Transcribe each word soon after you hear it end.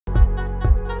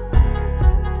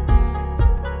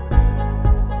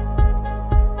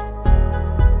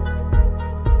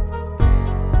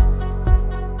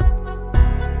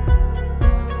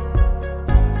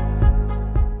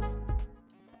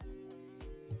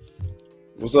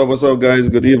What's up, guys?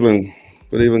 Good evening.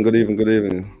 Good evening, good evening, good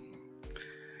evening.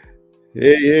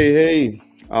 Hey.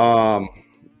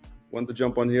 Want to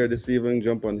jump on here this evening,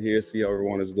 jump on here, see how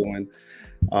everyone is doing.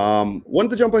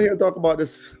 Want to jump on here and talk about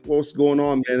this, what's going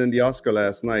on, man, in the Oscar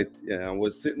last night. Yeah, I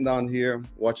was sitting down here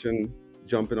watching,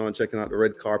 jumping on, checking out the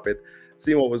red carpet,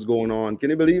 seeing what was going on. Can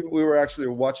you believe we were actually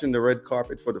watching the red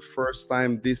carpet for the first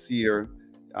time this year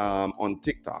on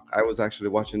TikTok? I was actually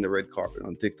watching the red carpet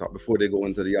on TikTok before they go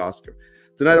into the Oscar.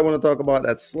 Tonight, I want to talk about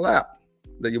that slap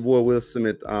that your boy Will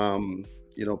Smith,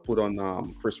 put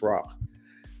on Chris Rock.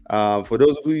 For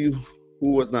those of you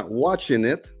who was not watching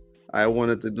it, I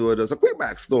wanted to do it as a quick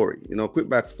backstory. Quick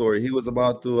backstory. He was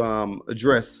about to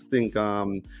address, I think,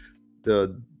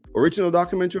 the original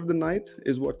documentary of the night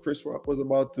is what Chris Rock was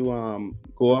about to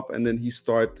go up, and then he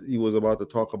was about to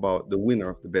talk about the winner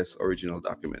of the best original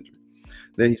documentary.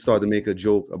 Then he started to make a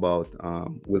joke about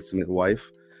Will Smith's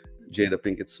wife, Jada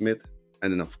Pinkett Smith.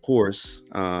 And then, of course,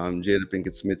 Jada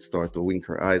Pinkett Smith started to wink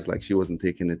her eyes like she wasn't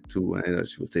taking it too,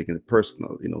 she was taking it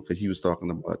personal, because he was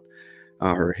talking about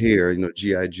her hair,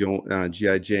 G.I.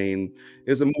 Jane.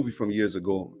 It's a movie from years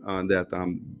ago that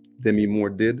Demi Moore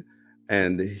did.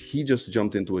 And he just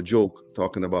jumped into a joke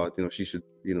talking about, she should,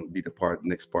 be the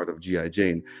next part of G.I.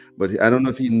 Jane. But I don't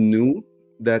know if he knew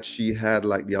that she had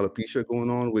like the alopecia going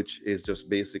on, which is just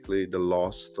basically the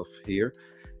loss of hair.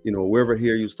 Wherever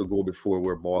hair used to go before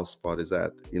where bald spot is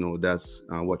at, that's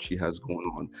what she has going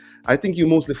on. I think you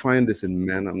mostly find this in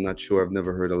men. I'm not sure. I've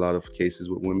never heard a lot of cases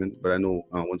with women, but I know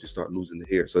once you start losing the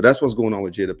hair. So that's what's going on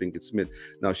with Jada Pinkett Smith.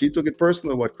 Now, she took it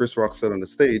personal what Chris Rock said on the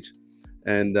stage,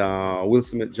 and Will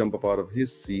Smith jumped up out of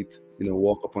his seat,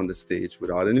 walk up on the stage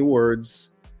without any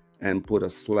words and put a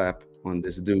slap on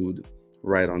this dude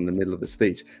right on the middle of the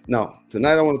stage. Now,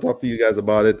 tonight I want to talk to you guys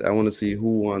about it. I want to see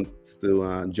who wants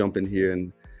to jump in here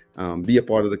and be a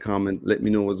part of the comment. Let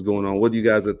me know what's going on. What you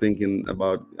guys are thinking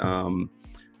about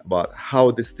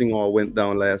how this thing all went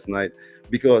down last night.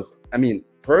 Because, I mean,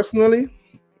 personally,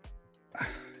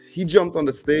 he jumped on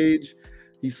the stage.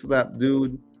 He slapped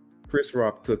dude. Chris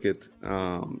Rock took it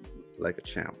like a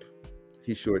champ.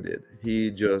 He sure did. He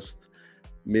just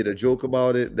made a joke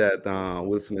about it that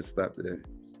Will Smith slapped the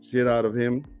shit out of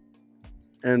him.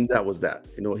 And that was that.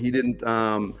 He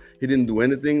didn't do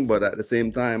anything, but at the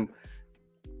same time,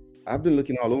 I've been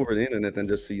looking all over the internet and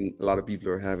just seen a lot of people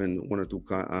are having one or two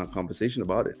conversation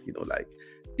about it. Like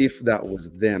if that was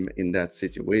them in that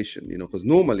situation, because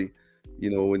normally,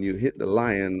 when you hit the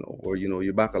lion or,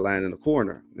 you back a lion in the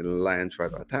corner, the lion try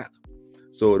to attack.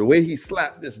 So the way he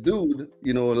slapped this dude,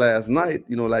 last night,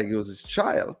 like it was his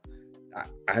child.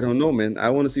 I don't know, man. I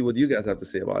want to see what you guys have to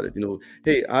say about it.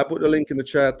 Hey, I put the link in the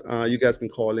chat. You guys can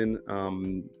call in,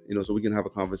 so we can have a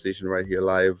conversation right here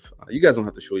live. You guys don't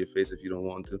have to show your face if you don't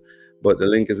want to, but the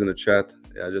link is in the chat.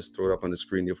 I just throw it up on the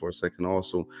screen here for a second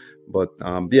also. But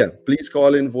yeah, please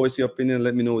call in, voice your opinion.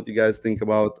 Let me know what you guys think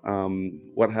about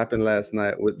what happened last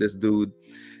night with this dude.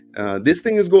 This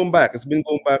thing is going back. It's been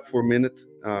going back for a minute.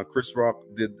 Chris Rock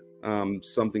did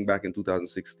something back in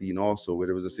 2016 also, where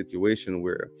there was a situation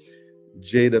where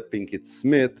Jada Pinkett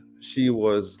Smith, she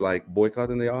was like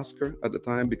boycotting the Oscar at the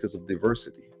time because of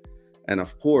diversity. And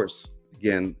of course,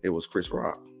 again, it was Chris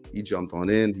Rock. He jumped on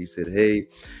in. He said, hey,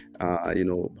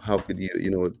 how could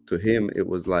you, to him, it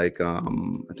was like, I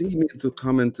think he made a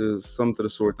comment to the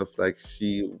sort of like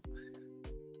she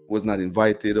was not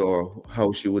invited or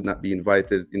how she would not be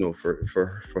invited,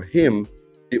 for him,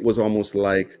 it was almost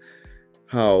like,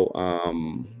 how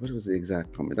what was the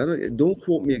exact comment? Don't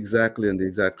quote me exactly on the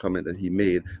exact comment that he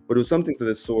made, but it was something to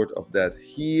the sort of that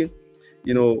he,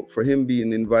 for him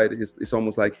being invited, it's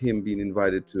almost like him being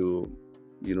invited to,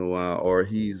 or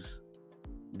he's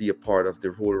be a part of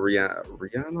the whole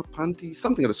Rihanna panty,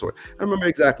 something of the sort. I don't remember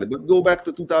exactly, but go back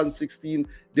to 2016.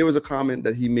 There was a comment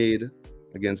that he made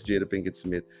against Jada Pinkett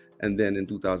Smith, and then in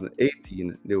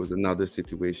 2018 there was another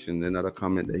situation, another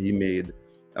comment that he made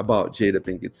about Jada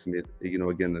Pinkett Smith,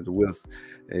 again, the Wills,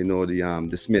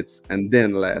 the Smiths. And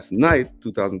then last night,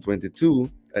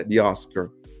 2022, at the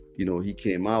Oscar, he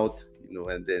came out,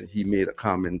 and then he made a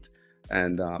comment.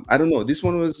 And I don't know, this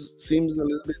one seems a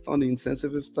little bit on the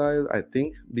insensitive style, I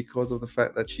think, because of the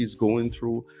fact that she's going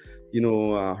through,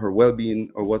 her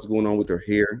well-being or what's going on with her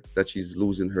hair, that she's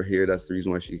losing her hair. That's the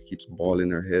reason why she keeps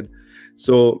balding her head.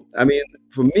 So, I mean,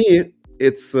 for me,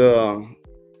 it's a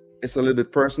little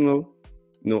bit personal.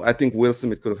 I think Will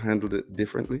Smith could have handled it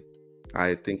differently.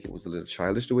 I think it was a little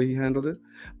childish the way he handled it.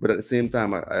 But at the same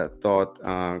time, I thought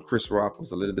Chris Rock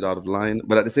was a little bit out of line.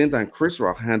 But at the same time, Chris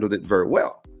Rock handled it very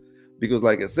well. Because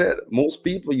like I said, most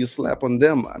people, you slap on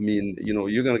them, I mean,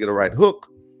 you're going to get a right hook.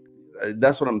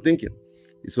 That's what I'm thinking.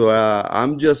 So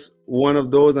I'm just one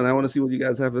of those, and I want to see what you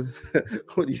guys have.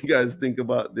 What do you guys think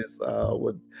about this?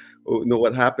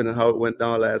 What happened and how it went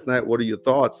down last night? What are your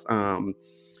thoughts? Do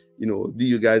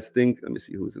you guys think? Let me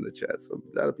see who's in the chat. So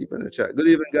a lot of people in the chat. Good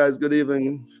evening, guys. Good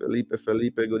evening, Felipe.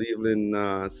 Good evening,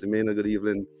 Simena. Good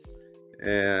evening.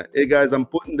 Hey guys, I'm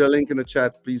putting the link in the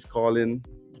chat. Please call in,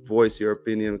 voice your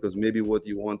opinion, because maybe what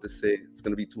you want to say, it's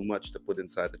going to be too much to put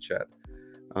inside the chat.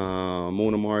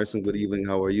 Mona Morrison, good evening.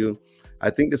 How are you? I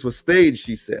think this was staged,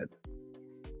 she said.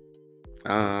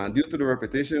 Due to the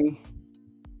repetition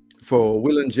for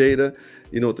Will and Jada,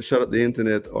 to shut up the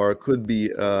internet, or it could be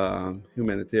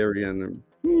humanitarian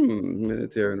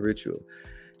ritual.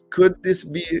 Could this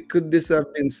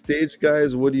have been staged,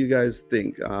 guys? What do you guys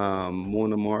think?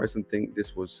 Mona Morrison think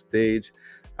this was staged.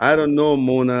 I don't know,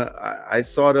 Mona. I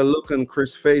saw the look on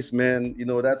Chris' face, man.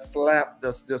 That slap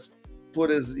just put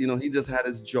his, he just had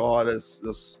his jaw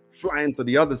just flying to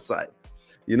the other side.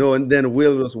 And then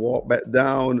Will just walked back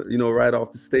down, right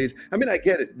off the stage. I mean, I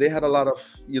get it. They had a lot of,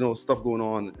 stuff going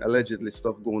on, allegedly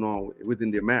stuff going on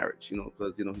within their marriage,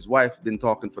 because, his wife been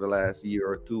talking for the last year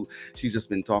or two. She's just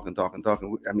been talking.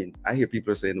 I mean, I hear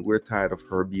people are saying we're tired of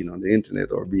her being on the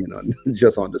internet or being on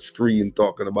just on the screen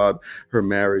talking about her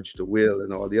marriage to Will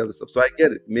and all the other stuff. So I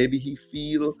get it. Maybe he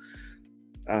feel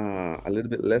a little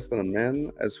bit less than a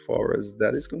man as far as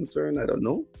that is concerned. I don't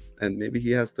know. And maybe he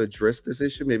has to address this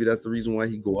issue. Maybe that's the reason why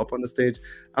he go up on the stage.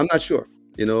 I'm not sure.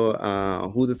 Who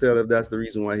to tell if that's the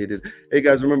reason why he did. Hey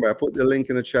guys, remember, I put the link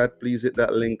in the chat. Please hit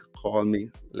that link. Call me.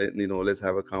 Let's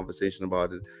have a conversation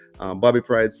about it. Bobby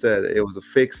Pride said it was a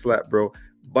fake slap, bro.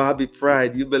 Bobby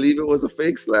Pride, you believe it was a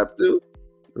fake slap too?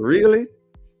 Really?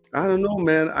 I don't know,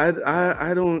 man.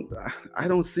 I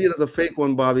don't see it as a fake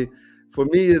one, Bobby. For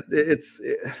me,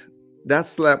 that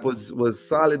slap was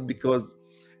solid because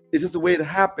it's just the way it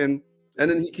happened.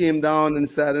 And then he came down and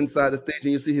sat inside the stage,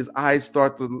 and you see his eyes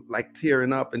start to like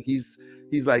tearing up, and he's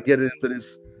like getting into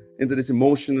this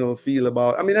emotional feel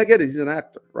about. I mean, I get it, he's an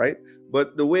actor, right?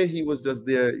 But the way he was just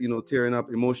there, tearing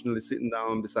up emotionally, sitting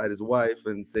down beside his wife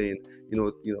and saying,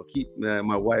 keep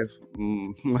my wife,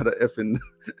 mother effing,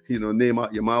 name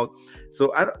out your mouth.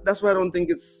 So that's why I don't think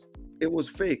it was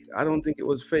fake. I don't think it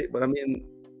was fake. But I mean,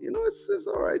 it's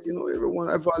all right.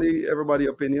 I value everybody's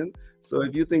opinion. So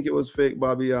if you think it was fake,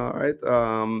 Bobby, all right.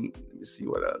 Let me see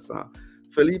what else.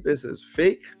 Felipe says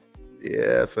fake.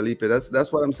 Yeah, Felipe.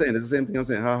 That's what I'm saying. It's the same thing I'm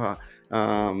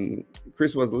saying.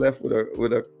 Chris was left with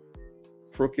a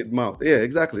crooked mouth. Yeah,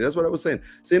 exactly. That's what I was saying.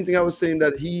 Same thing I was saying,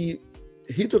 that he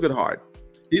took it hard.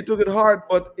 He took it hard,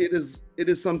 but it is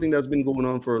something that's been going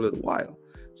on for a little while.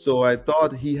 So I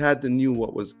thought he had to know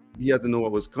what was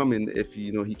coming if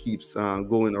he keeps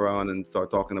going around and start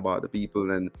talking about the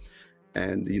people and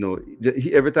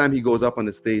every time he goes up on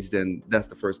the stage, then that's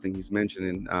the first thing he's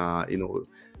mentioning.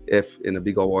 If in a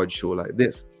big award show like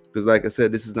this, because like I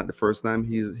said, this is not the first time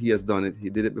he has done it. He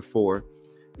did it before,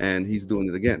 and he's doing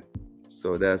it again.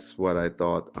 So that's what I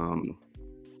thought.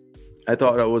 I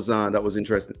thought that was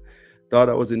interesting.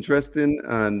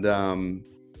 And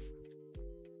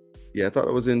yeah, I thought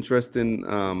it was interesting.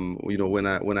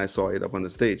 When I saw it up on the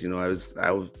stage, I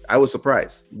was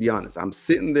surprised. To be honest, I'm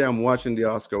sitting there, I'm watching the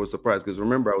Oscar. I was surprised because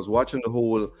remember, I was watching the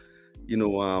whole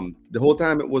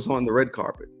time it was on the red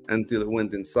carpet until it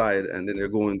went inside, and then they're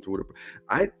going through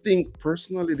I think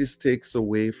personally, this takes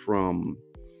away from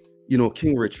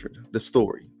King Richard, the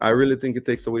story. I really think it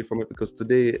takes away from it because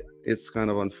today it's kind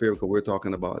of unfair because we're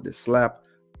talking about the slap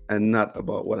and not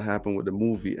about what happened with the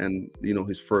movie and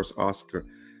his first Oscar.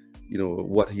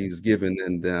 What he's given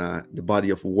and the body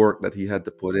of work that he had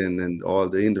to put in and all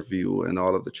the interview and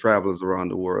all of the travels around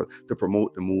the world to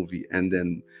promote the movie. And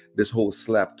then this whole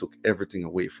slap took everything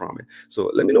away from it. So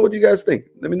let me know what you guys think.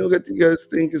 Let me know what you guys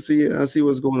think and see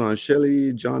what's going on.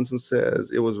 Shelly Johnson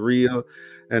says it was real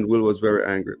and Will was very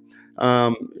angry.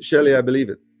 Shelly, I believe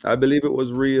it. I believe it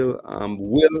was real.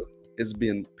 Will is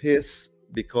being pissed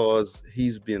because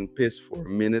he's been pissed for a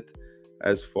minute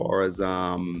as far as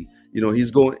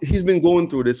he's been going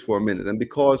through this for a minute, and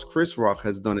because Chris Rock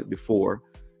has done it before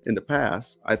in the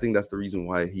past, I think that's the reason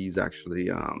why he's actually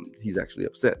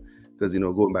upset, because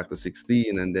going back to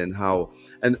 16 and then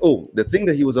the thing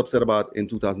that he was upset about in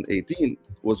 2018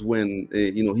 was when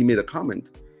he made a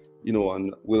comment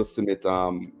on Will Smith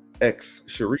ex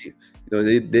Cherie.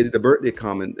 They did a birthday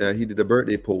comment. He did a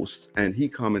birthday post and he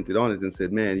commented on it and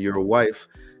said, man, your wife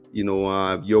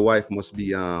must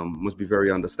be very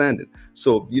understanding.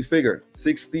 So you figure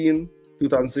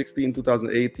 2016,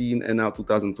 2018, and now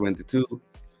 2022.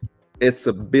 It's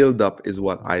a build-up is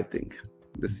what I think.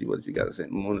 Let's see what you got to say.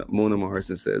 Mona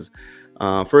Morrison says,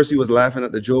 first he was laughing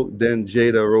at the joke, then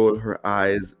Jada rolled her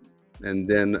eyes And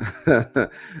then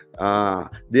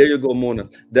there you go, Mona.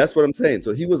 That's what I'm saying.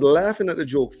 So he was laughing at the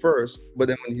joke first, but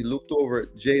then when he looked over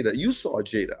at Jada, you saw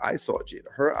Jada. I saw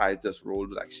Jada. Her eyes just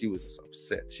rolled like she was just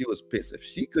upset. She was pissed. If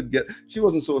she could get, she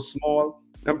wasn't so small.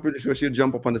 I'm pretty sure she'd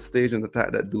jump up on the stage and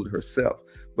attack that dude herself.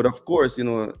 But of course, you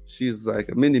know, she's like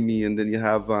a mini me, and then you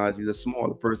have she's a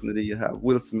smaller person, and then you have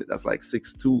Will Smith that's like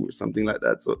 6'2" or something like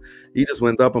that. So he just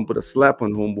went up and put a slap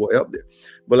on homeboy up there.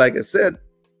 But like I said,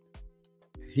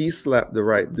 he slapped the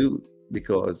right dude,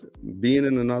 because being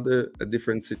in a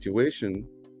different situation,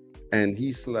 and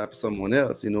he slapped someone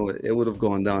else, you know, it would have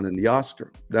gone down in the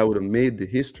Oscar. That would have made the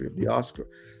history of the Oscar.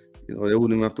 You know, they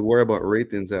wouldn't even have to worry about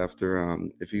ratings after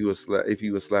if he was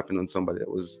slapping on somebody that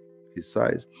was his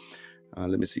size.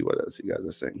 Let me see what else you guys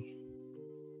are saying.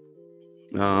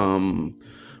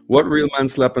 What real man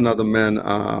slap another man?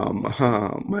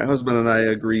 My husband and I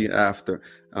agree after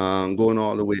going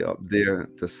all the way up there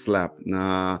to slap.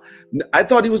 Nah, I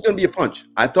thought he was going to be a punch.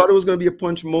 I thought it was going to be a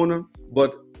punch, Mona.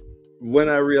 But when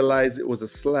I realized it was a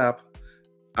slap,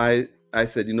 I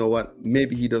said, you know what?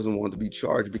 Maybe he doesn't want to be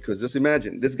charged, because just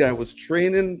imagine, this guy was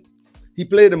training. He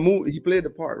played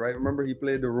the part, right? Remember, he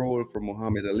played the role for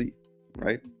Muhammad Ali.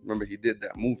 Right? Remember, he did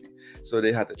that movie. So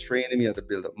they had to train him. He had to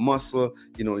build up muscle.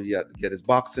 You know, he had to get his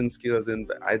boxing skills in.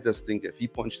 But I just think if he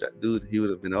punched that dude, he would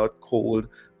have been out cold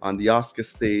on the Oscar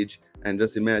stage. And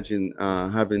just imagine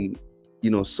having,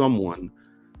 you know, someone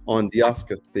on the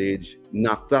Oscar stage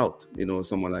knocked out, you know,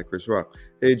 someone like Chris Rock.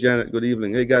 Hey, Janet, good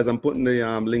evening. Hey, guys, I'm putting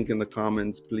the link in the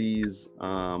comments. Please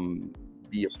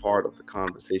be a part of the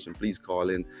conversation. Please call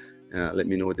in. Let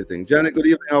me know what you think. Janet, good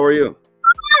evening. How are you?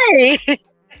 Hi.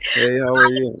 Hey, how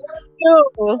are you?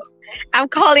 I'm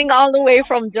calling all the way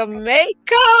from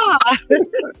Jamaica.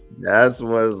 That's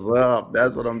what's up.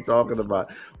 That's what I'm talking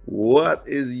about. What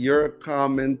is your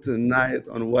comment tonight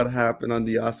on what happened on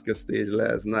the Oscar stage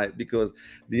last night? Because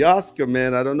the Oscar,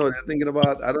 man, I don't know.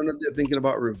 I don't know if they're thinking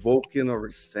about revoking or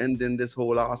rescinding this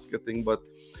whole Oscar thing, but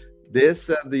they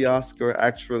said the Oscar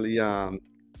actually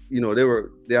you know,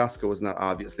 the Oscar was not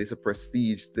obviously, it's a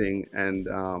prestige thing, and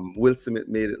Will Smith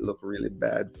made it look really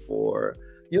bad for,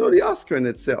 you know, the Oscar in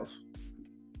itself.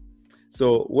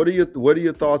 So what are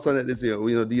your thoughts on it this year?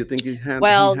 You know, do you think he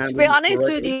Well, to handled be it honest with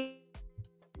correctly?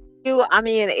 you, I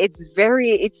mean,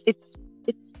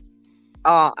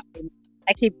 uh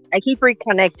I keep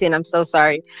reconnecting. I'm so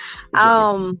sorry. It's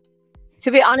okay.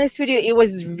 To be honest with you, it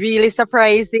was really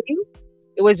surprising.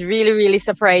 It was really, really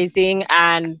surprising,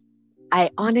 and I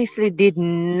honestly did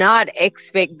not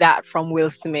expect that from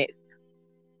Will Smith.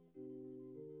 Same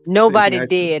thing Nobody I said.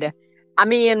 did. I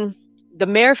mean, the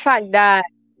mere fact that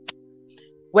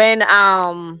when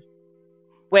um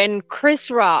when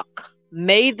Chris Rock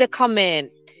made the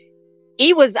comment,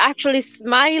 he was actually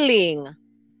smiling,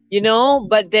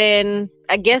 but then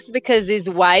I guess because his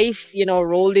wife,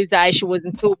 rolled his eyes, she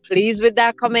wasn't too pleased with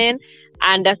that comment.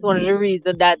 And that's one of the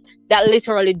reasons that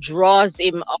literally draws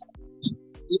him up.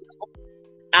 you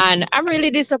And I'm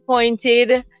really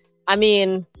disappointed. I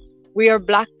mean, we are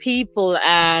black people,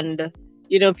 and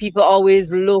people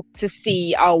always look to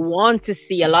see or want to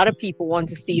see, a lot of people want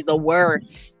to see the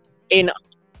worst in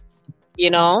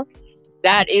us,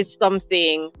 that is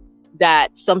something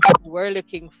that some people were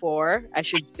looking for, I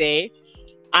should say.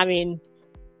 I mean,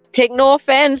 take no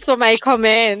offense for my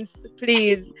comments,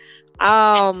 please.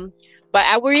 But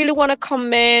I really want to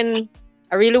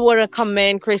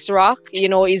commend Chris Rock,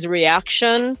 his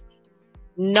reaction,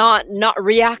 not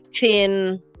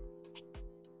reacting,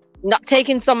 not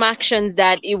taking some actions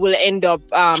that he will end up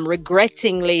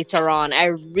regretting later on. I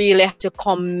really have to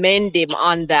commend him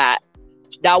on that.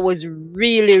 That was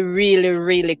really, really,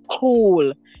 really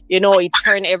cool. He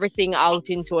turned everything out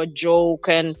into a joke,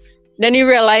 and then he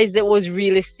realized it was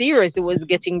really serious. It was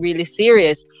getting really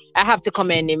serious. I have to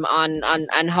commend him on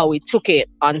how he took it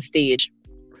on stage.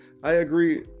 I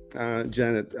agree,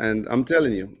 Janet, and I'm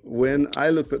telling you, when I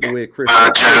looked at the way Chris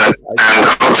Rock took Janet, it, and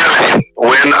I'm telling you,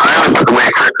 when I look at the way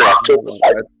Chris Rock took hold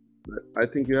on, it, I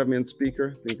think you have me on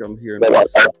speaker. I think I'm hearing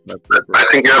myself. I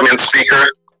think you have me on speaker.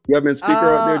 You have me on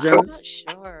speaker out there, I'm Janet? not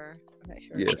sure. I'm not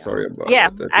sure. Yeah, sorry about Yeah,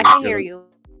 that. I can hear you.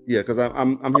 Yeah, because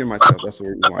I'm hearing myself. That's the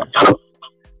reason why.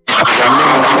 You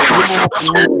might have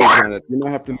to mute me, Janet. You might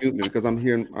have to mute me because I'm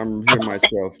hearing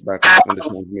myself back on the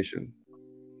transmission.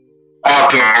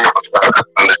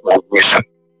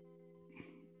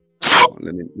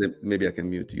 Maybe I can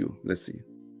mute you. Let's see.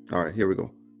 All right, here we go.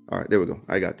 All right, there we go.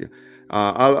 I got you.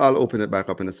 I'll open it back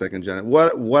up in a second, Janet.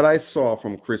 What I saw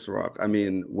from Chris Rock, I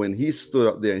mean, when he stood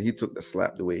up there and he took the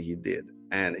slap the way he did,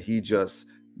 and he just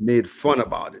made fun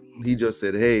about it. He just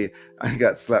said, "Hey, I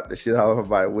got slapped the shit out of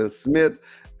by Will Smith,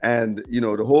 and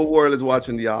the whole world is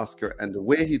watching the Oscar, and the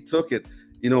way he took it,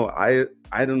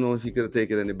 I don't know if he could have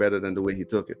taken it any better than the way he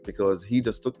took it, because he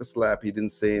just took the slap. He didn't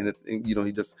say anything.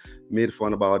 He just made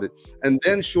fun about it. And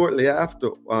then shortly after,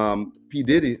 P.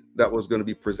 Diddy, that was going to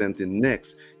be presenting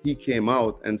next, he came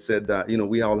out and said that,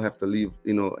 we all have to live,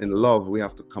 in love. We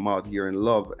have to come out here in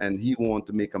love. And he wanted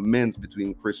to make amends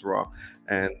between Chris Rock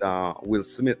and Will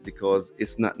Smith, because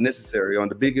it's not necessary. On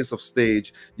the biggest of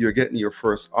stage, you're getting your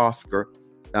first Oscar.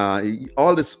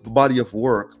 All this body of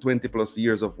work, 20 plus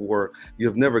years of work,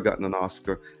 you've never gotten an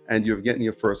Oscar, and you're getting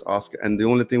your first Oscar. And the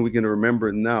only thing we can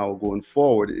remember now going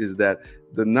forward is that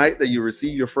the night that you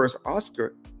receive your first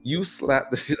Oscar, you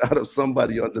slapped the shit out of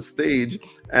somebody on the stage,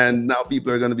 and now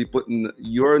people are going to be putting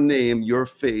your name, your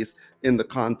face in the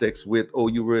context with, oh,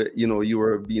 you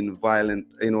were being violent,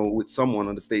 with someone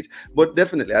on the stage. But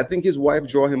definitely, I think his wife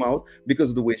drew him out because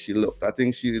of the way she looked. I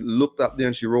think she looked up there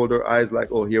and she rolled her eyes like,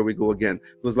 oh, here we go again.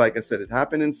 Because like I said, it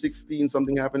happened in 16,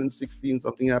 something happened in 16,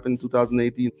 something happened in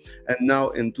 2018, and now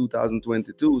in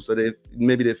 2022. So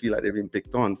maybe they feel like they've been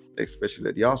picked on, especially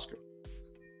at the Oscar.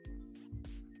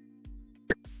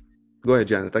 Go ahead,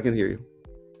 Janet. I can hear you.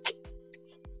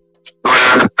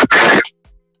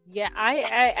 Yeah,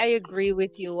 I agree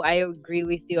with you. I agree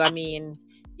with you. I mean,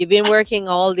 you've been working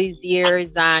all these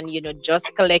years and,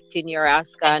 just collecting your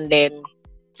Oscar, and then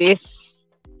this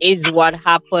is what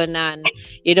happened. And,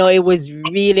 it was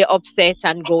really upset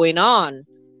and going on,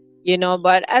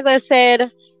 but as I said,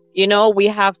 we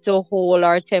have to hold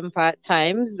our temper at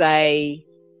times. I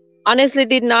honestly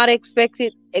did not expect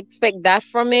that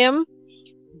from him.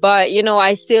 But,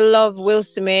 I still love Will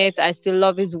Smith. I still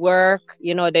love his work.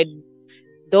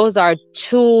 Those are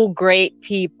two great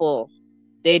people.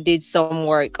 They did some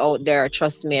work out there.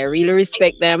 Trust me, I really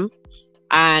respect them.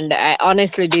 And I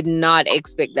honestly did not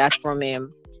expect that from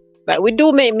him. But we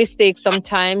do make mistakes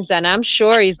sometimes, and I'm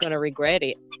sure he's going to regret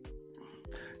it.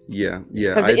 Yeah.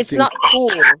 Because it's not cool.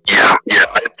 Yeah.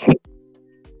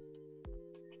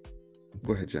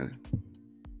 Go ahead, Janet.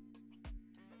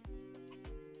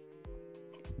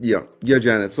 Yeah,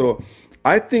 Janet. So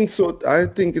I think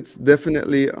it's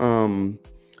definitely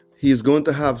he's going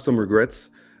to have some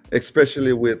regrets,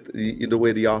 especially with the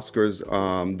way the Oscars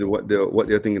what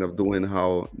they're thinking of doing,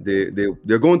 how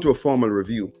they're going through a formal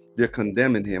review. They're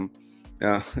condemning him.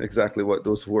 Exactly what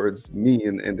those words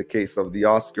mean in the case of the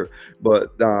Oscar,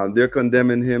 but they're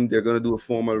condemning him. They're going to do a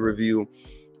formal review.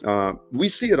 We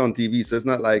see it on TV, so it's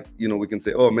not like we can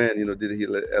say, oh man, did he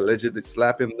allegedly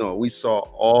slap him? No, we saw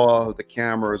all the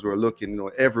cameras were looking,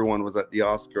 everyone was at the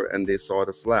Oscar and they saw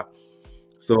the slap.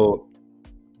 So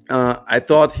I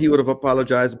thought he would have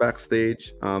apologized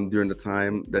backstage during the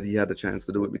time that he had the chance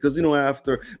to do it, because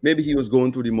after maybe he was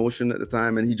going through the emotion at the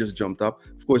time and he just jumped up.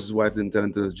 Of course, his wife didn't tell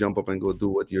him to just jump up and go do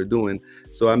what you're doing.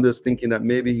 So I'm just thinking that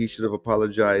maybe he should have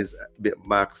apologized a bit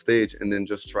backstage and then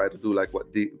just try to do like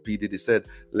what P. Diddy said.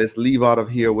 Let's leave out of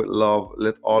here with love.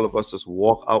 Let all of us just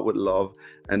walk out with love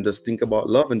and just think about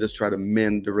love and just try to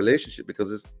mend the relationship,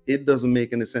 because it doesn't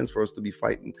make any sense for us to be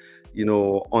fighting,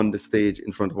 on the stage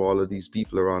in front of all of these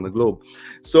people around the globe.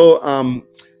 So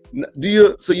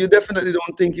you definitely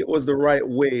don't think it was the right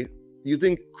way? You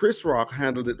think Chris Rock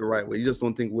handled it the right way? You just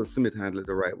don't think Will Smith handled it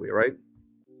the right way, right?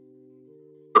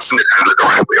 Smith handled it the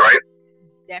right way, right?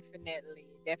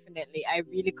 Definitely. I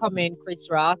really commend Chris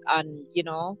Rock on,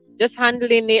 just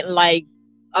handling it like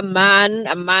a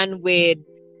man with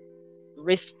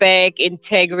respect,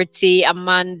 integrity, a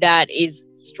man that is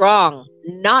strong.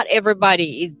 Not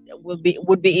everybody would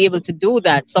be able to do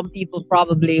that. Some people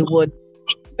probably would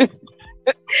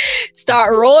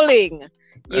start rolling,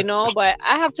 but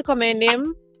I have to commend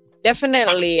him,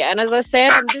 definitely. And as I said,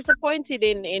 I'm disappointed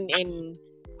in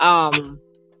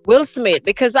Will Smith,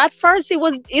 because at first he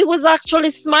was actually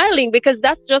smiling, because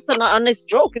that's just an honest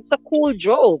joke. It's a cool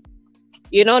joke,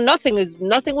 nothing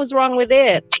was wrong with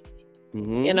it.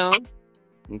 Mm-hmm.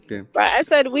 Okay. But I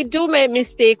said we do make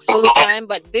mistakes all the time,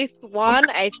 but this one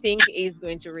I think is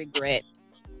going to regret.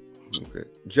 Okay,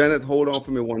 Janet, hold on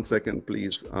for me 1 second,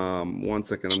 please. 1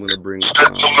 second. I'm going to bring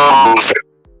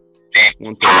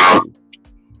one thing.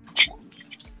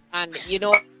 And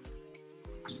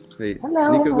hey,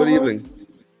 hello. Nika, good evening.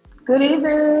 Good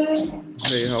evening.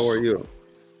 Hey, how are you?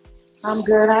 I'm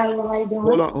good. How are you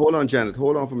doing? Hold on, Janet.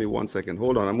 Hold on for me 1 second.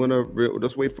 Hold on. I'm gonna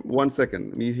just wait for 1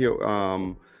 second. Let me hear.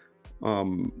 1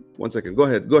 second. Go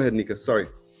ahead, Nika. Sorry.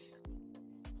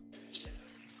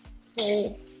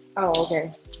 Okay. Oh,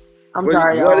 okay. I'm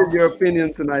sorry. What is your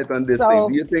opinion tonight on this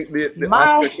thing? Do you think the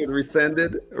Oscar should be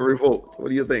rescinded or revoked? What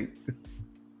do you think?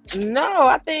 No,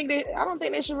 I don't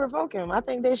think they should revoke him. I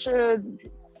think they should.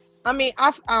 I mean,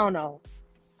 I don't know.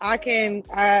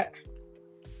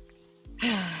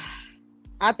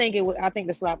 I think it was. I think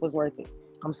the slap was worth it.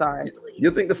 I'm sorry.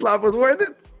 You think the slap was worth it?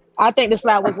 I think the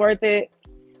slap was worth it.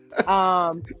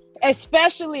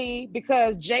 Especially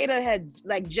because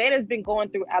Jada's been going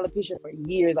through alopecia for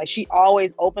years. Like she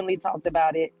always openly talked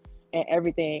about it and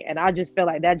everything. And I just feel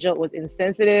like that joke was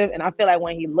insensitive. And I feel like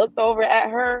when he looked over at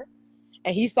her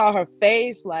and he saw her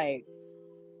face, like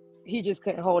he just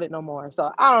couldn't hold it no more.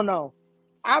 So I don't know.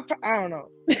 I don't know.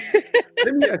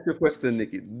 Let me ask you a question,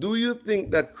 Nikki. Do you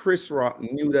think that Chris Rock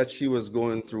knew that she was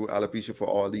going through alopecia for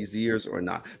all these years or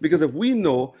not? Because if we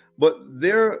know, but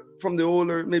they're from the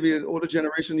older, maybe the older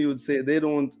generation, you would say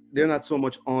they're not so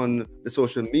much on the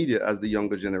social media as the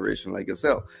younger generation like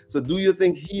yourself. So do you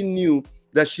think he knew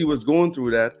that she was going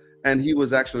through that and he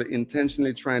was actually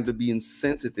intentionally trying to be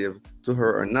insensitive to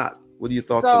her or not? What are your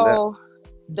thoughts on that? So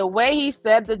the way he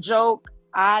said the joke,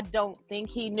 I don't think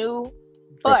he knew,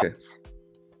 but Okay.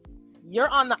 You're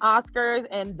on the Oscars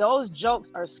and those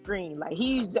jokes are screened. Like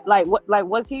he's like what, like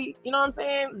was he, you know what I'm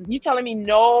saying? You telling me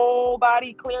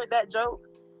nobody cleared that joke?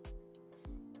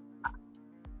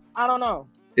 I don't know.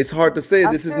 It's hard to say.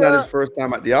 I This is not his feel first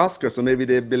time at the Oscars, so maybe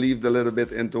they believed a little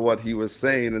bit into what he was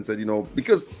saying and said,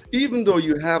 because even though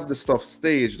you have the stuff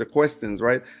staged, the questions,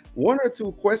 right? One or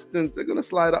two questions are gonna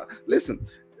slide out. Listen,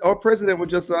 our president was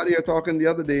just out here talking the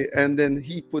other day, and then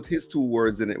he put his 2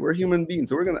 words in it. We're human beings,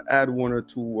 so we're gonna add 1 or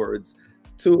 2 words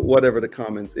to whatever the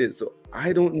comments is. So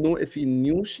I don't know if he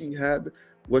knew she had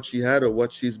what she had or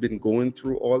what she's been going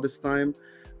through all this time.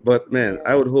 But man,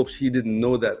 I would hope he didn't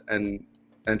know that and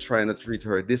trying to treat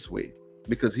her this way,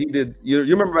 because he did. You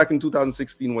remember back in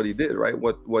 2016 what he did, right?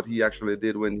 What he actually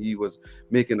did when he was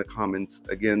making the comments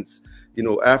against,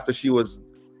 after she was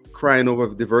crying over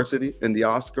diversity in the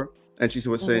Oscar, and she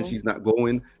was saying she's not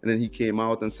going, and then he came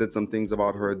out and said some things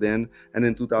about her then. And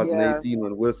in 2018,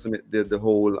 when Will Smith did the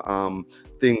whole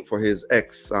thing for his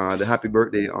ex, the happy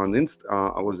birthday on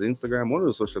Instagram, one of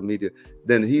the social media,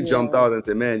 then he jumped out and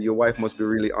said, man, your wife must be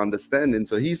really understanding.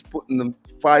 So he's putting the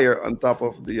fire on top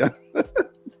of the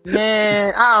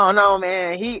man, I don't know,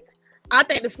 man. I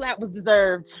think the slap was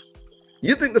deserved.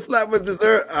 You think the slap was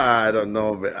deserved? I don't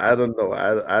know, man. I don't know.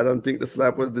 I don't think the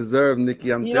slap was deserved,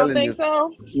 Nikki. I'm telling you. You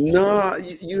don't think so? No,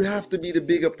 you have to be the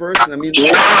bigger person. I mean,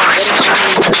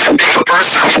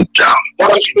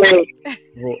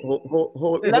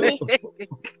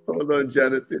 hold on,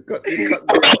 Janet. You cut me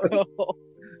off.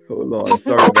 Hold on.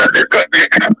 Sorry about that.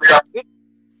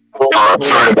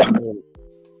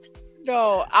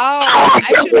 No,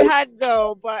 I should have had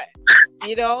though, but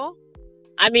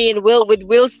I mean, with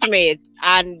Will Smith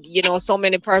and so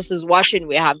many persons watching,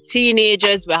 we have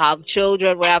teenagers, we have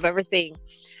children, we have everything,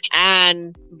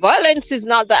 and violence is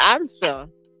not the answer.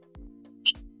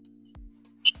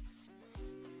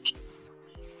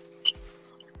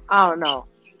 I don't know.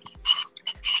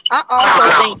 I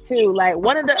also think too, like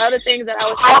one of the other things that I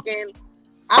was thinking,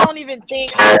 I don't even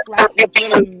think that slap was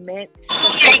really meant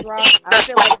for Chris Rock. I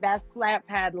feel like that slap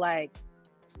had like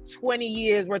 20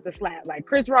 years worth of slap. Like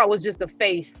Chris Rock was just the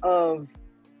face of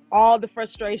all the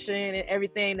frustration and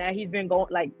everything that he's been going,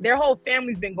 like their whole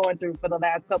family's been going through for the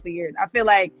last couple of years. I feel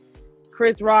like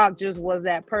Chris Rock just was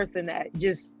that person that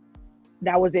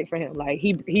was it for him. Like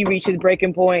he reached his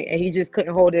breaking point and he just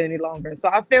couldn't hold it any longer. So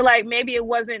I feel like maybe it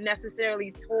wasn't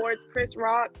necessarily towards Chris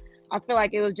Rock. I feel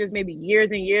like it was just maybe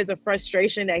years and years of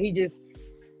frustration that he just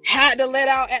had to let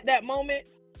out at that moment.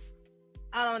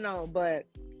 I don't know, but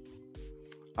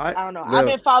I don't know. I've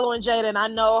been following Jada and I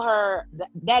know her.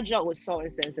 That joke was so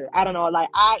insensitive. I don't know. Like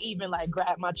I even like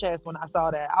grabbed my chest when I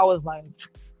saw that. I was like,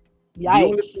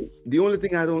 yikes. The only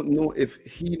thing I don't know if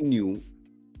he knew,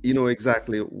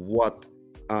 exactly what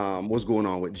was going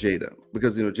on with Jada,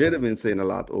 because Jada been saying a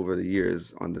lot over the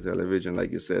years on the television,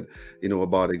 like you said,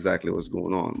 about exactly what's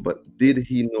going on. But did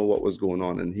he know what was going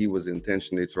on, and he was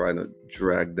intentionally trying to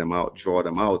draw them out?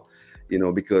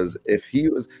 Because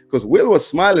because Will was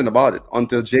smiling about it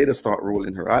until Jada started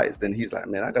rolling her eyes. Then he's like,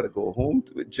 man, I gotta go home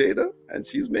with Jada, and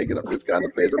she's making up this kind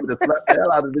of face. I'm gonna slap the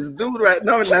hell out of this dude right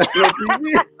now in national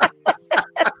TV.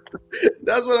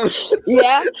 That's what I'm.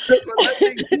 Yeah. That's what I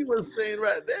think he was saying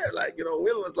right there. Like,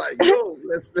 Will was like, yo,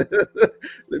 let's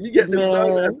let me get this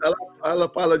done. And I'll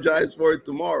apologize for it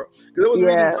tomorrow. Because I was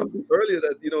reading something earlier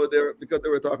that because they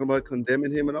were talking about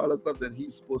condemning him and all that stuff, that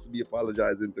he's supposed to be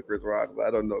apologizing to Chris Rock. So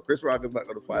I don't know. Chris Rock is not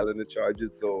going to file any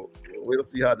charges, so we'll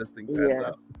see how this thing pans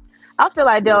out. I feel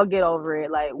like they'll get over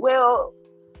it. Like Will,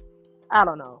 I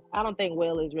don't know. I don't think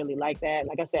Will is really like that.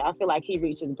 Like I said, I feel like he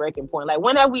reached his breaking point. Like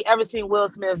when have we ever seen Will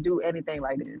Smith do anything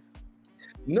like this?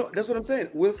 No, that's what I'm saying.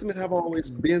 Will Smith have always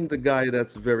been the guy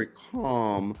that's very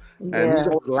calm and he's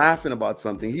Yeah. always laughing about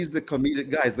something. He's the comedic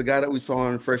guy. He's the guy that we saw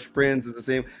on Fresh Prince. Is the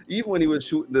same. Even when he was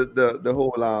shooting the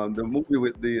whole the movie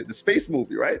with the space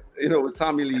movie, right? You know, with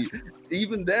Tommy Lee.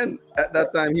 Even then, at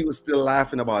that time, he was still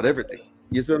laughing about everything.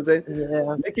 You see what I'm saying?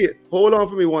 Yeah. Nikki, hold on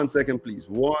for me 1 second, please.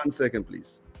 1 second,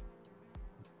 please.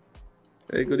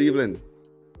 Hey, good evening.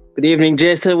 Good evening,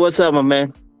 Jason. What's up, my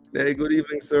man? Hey, good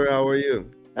evening, sir. How are you?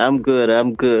 I'm good.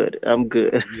 I'm good. I'm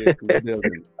good. Yeah, good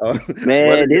building. What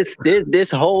Man, is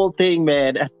this whole thing,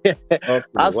 man. okay? I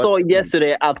What? saw it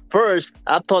yesterday. At first,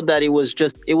 I thought that it was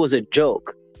a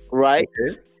joke, right?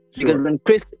 Okay, Because sure.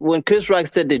 when Chris Rock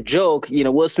said the joke,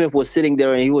 Will Smith was sitting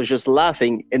there and he was just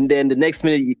laughing, and then the next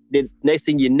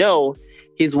thing you know,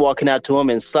 he's walking out to him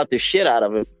and slapped the shit out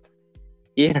of him.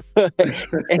 Yeah.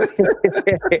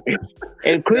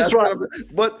 And Chris That's Rock,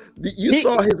 but you he,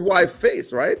 saw his wife's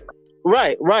face, right?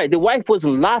 right. The wife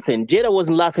wasn't laughing. Jada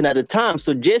wasn't laughing at the time.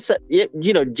 So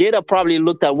Jada probably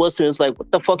looked at Will Smith and was like,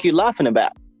 "What the fuck you laughing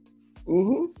about?"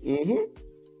 Mm-hmm. Mm-hmm.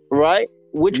 Right?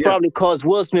 Which Yeah. probably caused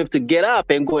Will Smith to get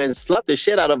up and go and slap the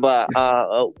shit out of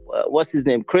what's his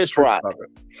name, Chris Chris Rock. Rock.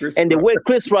 Chris And the Rock. way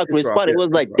Chris Rock Chris Rock. responded Yeah, was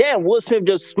Chris like, Rock. "Damn, Will Smith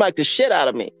just smacked the shit out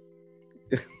of me."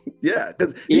 Yeah,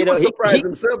 because he You know, was he surprised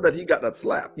himself that he got that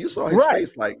slap. You saw his right,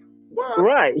 face like, what?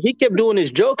 right. He kept doing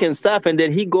his joke and stuff, and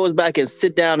then he goes back and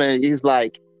sit down and he's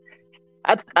like,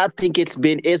 I think it's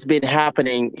been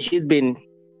happening. He's been,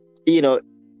 you know,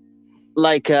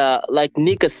 like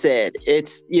Nika said,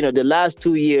 it's the last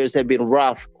 2 years have been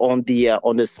rough on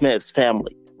the Smiths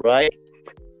family, right?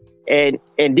 And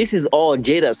this is all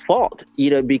Jada's fault,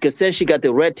 because since she got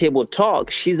the red table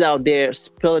talk, she's out there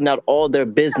spilling out all their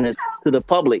business to the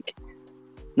public.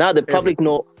 Now the public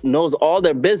knows all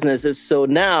their businesses, so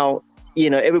now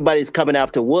everybody's coming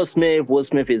after Will Smith. Will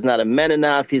Smith is not a man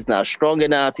enough. He's not strong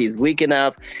enough. He's weak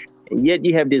enough. And yet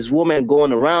you have this woman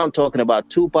going around talking about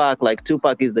Tupac like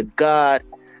Tupac is the god.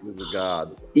 He's a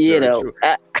god. You Very know, true.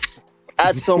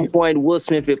 at some point, Will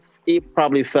Smith, he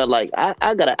probably felt like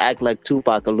I gotta act like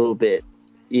Tupac a little bit.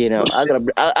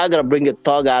 I gotta bring a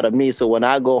thug out of me, so when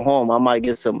I go home, I might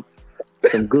get some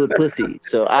good pussy.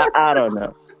 So I don't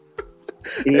know.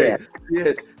 Yeah.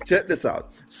 Hey, check this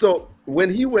out. So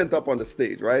when he went up on the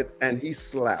stage, right, and he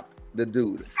slapped the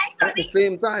dude, at the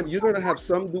same time, you're gonna have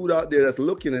some dude out there that's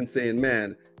looking and saying,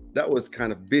 "Man, that was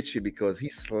kind of bitchy because he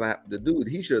slapped the dude.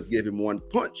 He should have gave him one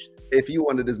punch if he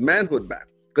wanted his manhood back.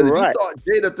 Because if he thought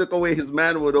Jada took away his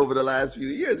manhood over the last few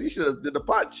years, he should have did a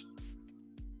punch."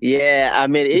 Yeah, I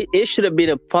mean, it should have been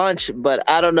a punch, but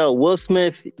I don't know. Will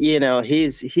Smith,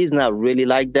 he's not really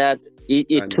like that.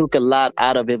 It took a lot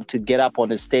out of him to get up on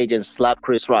the stage and slap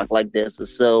Chris Rock like this.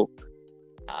 So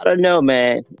I don't know,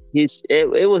 man.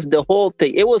 It was the whole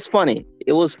thing. It was funny.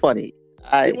 It was funny.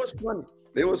 It was funny.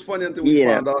 It was funny until we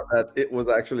found out that it was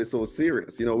actually so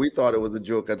serious. We thought it was a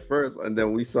joke at first, and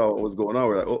then we saw what was going on.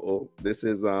 We're like, "Oh, this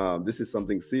is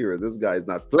something serious. This guy is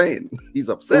not playing. He's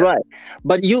upset." Right.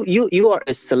 But you are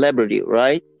a celebrity,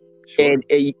 right? Sure.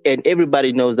 And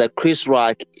everybody knows that Chris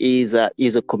Rock is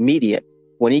a comedian.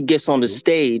 When he gets on the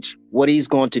stage, what he's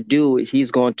going to do, he's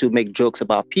going to make jokes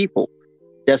about people.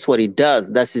 That's what he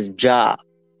does. That's his job.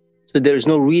 So there's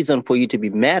no reason for you to be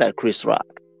mad at Chris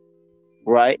Rock,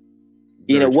 right?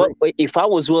 If I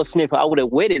was Will Smith, I would have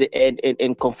waited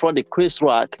and confronted Chris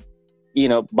Rock,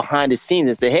 behind the scenes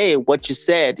and say, "Hey, what you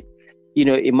said,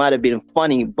 it might have been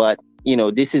funny, but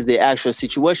this is the actual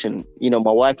situation.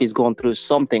 My wife is going through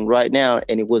something right now,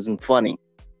 and it wasn't funny."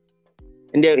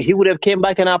 And then he would have came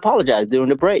back and apologized during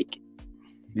the break.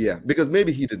 Yeah, because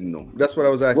maybe he didn't know. That's what I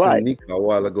was asking Nika a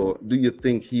while ago. Do you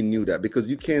think he knew that? Because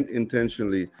you can't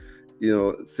intentionally,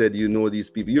 said these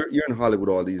people. You're in Hollywood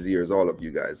all these years, all of you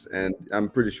guys, and I'm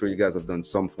pretty sure you guys have done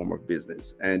some form of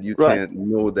business, and you can't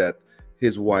know that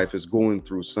his wife is going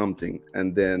through something,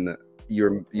 and then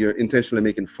you're intentionally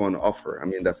making fun of her. I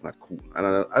mean, that's not cool.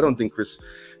 And I don't think Chris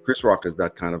Rock is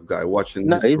that kind of guy. Watching,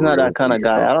 no, he's not that kind of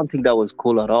guy. I don't think that was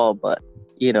cool at all. But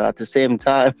at the same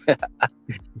time,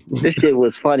 this shit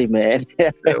was funny, man.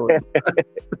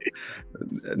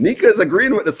 Nika is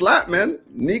agreeing with the slap, man.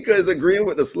 Nika is agreeing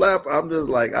with the slap. I'm just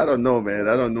like, I don't know, man.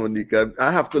 I don't know, Nika.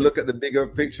 I have to look at the bigger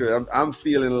picture. I'm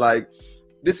feeling like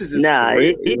this is his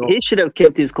career, he should have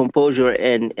kept his composure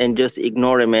and just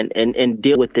ignore him and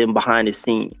deal with him behind the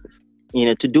scenes.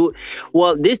 To do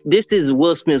well. This is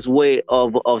Will Smith's way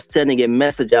of sending a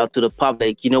message out to the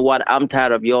public. You know what? I'm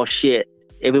tired of your shit.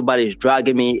 Everybody's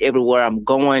dragging me everywhere I'm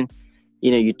going.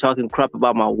 You're talking crap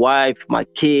about my wife, my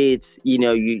kids.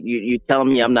 You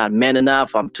telling me I'm not man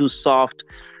enough. I'm too soft.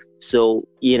 So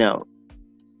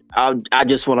I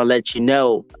just want to let you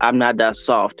know I'm not that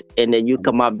soft, and then you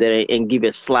come up there and give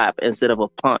a slap instead of a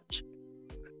punch.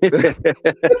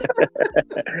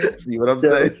 See what I'm So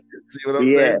saying? See what I'm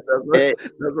yeah, saying? eh,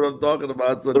 That's what I'm talking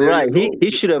about. So there you right. He go. he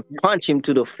should have punched him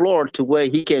to the floor to where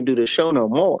he can't do the show no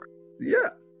more, Yeah.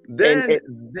 and,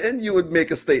 Then you would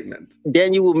make a statement.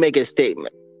 then you will make a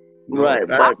statement. No, Right,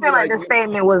 I I but feel feel like like the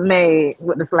statement was made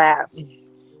with the slap.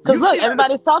 Because you look, feel like this,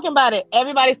 everybody's talking about it.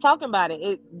 Everybody's talking about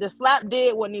it. The slap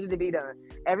did what needed to be done.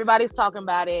 Everybody's talking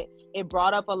about it. It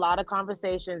brought up a lot of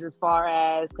conversations as far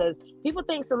as because people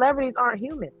think celebrities aren't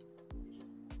human.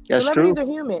 that's Celebrities true. are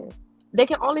human. They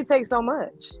can only take so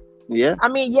much. Yeah, I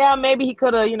mean, yeah, maybe he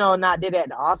could have, not did it at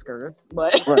the Oscars,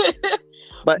 but right.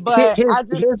 But but here's I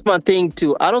just here's my thing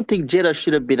too. I don't think Jada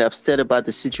should have been upset about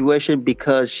the situation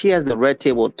because she has the red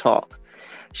table talk.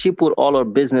 She put all her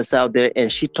business out there,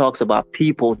 and she talks about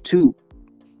people too.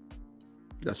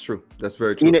 that's true. That's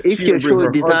very You true. know, if She your didn't bring show is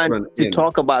her designed husband to in.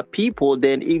 talk about people,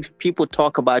 then if people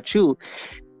talk about you,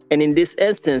 and in this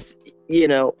instance,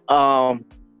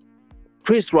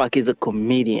 Chris Rock is a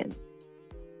comedian,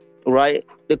 right?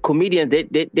 The comedian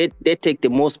they take the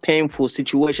most painful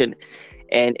situation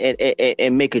and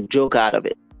make a joke out of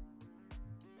it.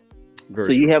 So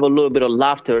Very you true. have a little bit of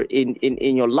laughter in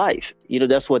your life.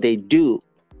 That's what they do.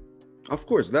 Of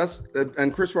course,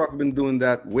 and Chris Rock been doing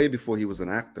that way before he was an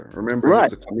actor. Remember, he Right,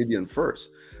 was a comedian first.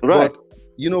 right. But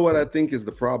you know what I think is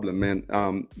the problem, man?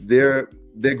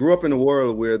 They grew up in a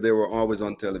world where they were always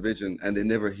on television and they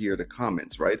never hear the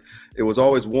comments, right? It was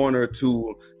always one or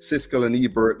two, Siskel and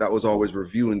Ebert, that was always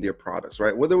reviewing their products,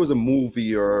 right? Whether it was a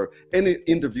movie or any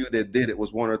interview they did, it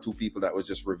was one or two people that was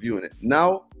just reviewing it.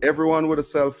 Now, everyone with a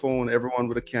cell phone, everyone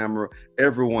with a camera,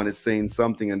 everyone is saying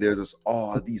something, and there's just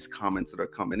all these comments that are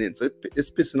coming in. So it's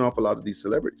pissing off a lot of these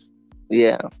celebrities.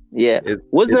 Yeah, yeah. It, it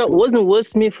Wasn't Will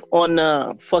Smith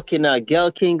on fucking Gal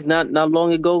Kings not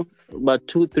long ago, about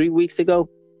 2-3 weeks ago?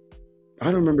 I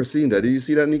don't remember seeing that. Did you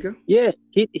see that, Nika? Yeah,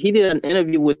 he did an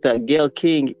interview with Gail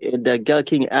King, and Gail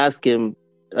King asked him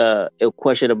a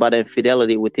question about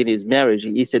infidelity within his marriage.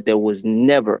 He said there was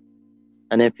never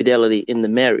an infidelity in the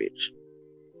marriage.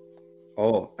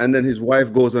 Oh, and then his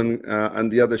wife goes on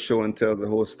the other show and tells the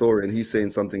whole story, and he's saying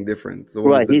something different. So what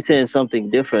Right, was the he's saying something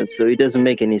different, so it doesn't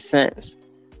make any sense.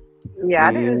 yeah,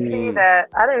 I didn't see Mm, that.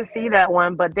 I didn't see that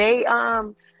one, but they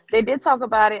did talk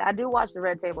about it. I do watch the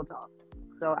Red Table Talk,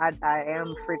 so I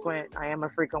am frequent. I am a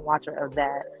frequent watcher of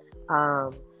that.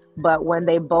 But when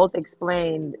they both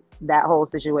explained that whole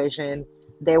situation,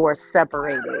 they were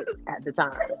separated at the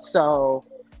time, so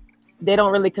they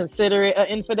don't really consider it an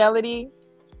infidelity.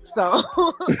 So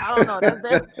I don't know.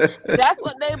 That's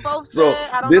what they both so said.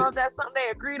 I don't this know if that's something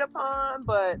they agreed upon,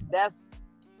 but that's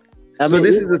I so mean,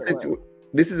 this that's is what it was.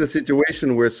 this is a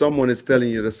situation where someone is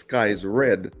telling you the sky is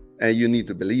red and you need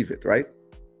to believe it, right?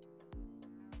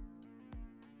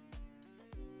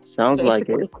 sounds like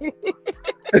it.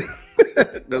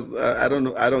 Basically, I don't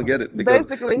know. I don't get it because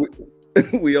basically.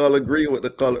 we all agree with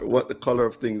what the color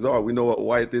of things are. We know what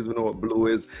white is. We know what blue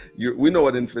is. We know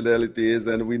what infidelity is,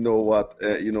 and we know what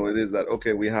it is that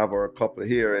okay. We have our couple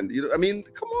here, and I mean,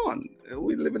 come on.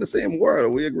 We live in the same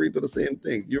world. We agree to the same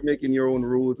things. You're making your own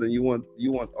rules, and you want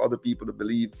other people to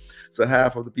believe. So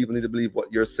half of the people need to believe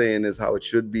what you're saying is how it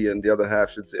should be, and the other half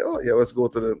should say, "Oh yeah, let's go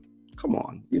to the." Come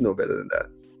on, you know better than that.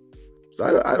 So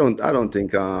I don't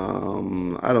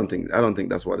think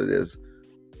that's what it is.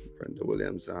 Brenda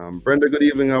Williams. Brenda, good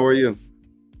evening. How are you?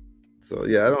 So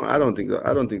yeah, I don't think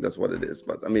that's what it is.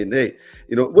 But I mean, hey,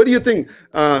 what do you think?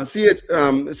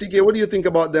 CK, what do you think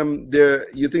about them?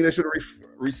 You think they should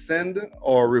rescind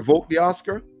or revoke the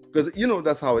Oscar? Because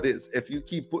that's how it is. If you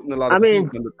keep putting a lot I of heat mean,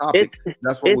 on the topic, it's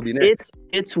that's what will be next.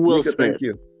 it's Will Nika, Smith. thank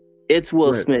you. It's Go Will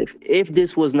ahead. Smith. If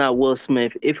this was not Will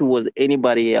Smith, if it was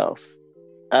anybody else,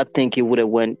 I think it would have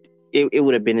went. It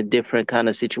would have been a different kind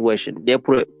of situation. They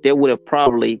would have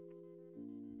probably,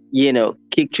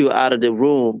 kicked you out of the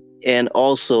room, and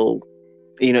also,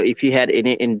 if you had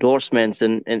any endorsements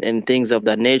and things of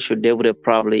that nature, they would have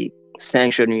probably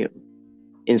sanctioned you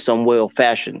in some way or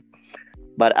fashion.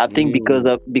 But I think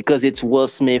Mm. because it's Will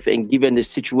Smith, and given the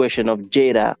situation of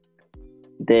Jada,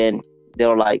 then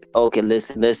they're like, okay,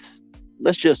 listen,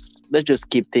 let's just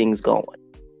keep things going.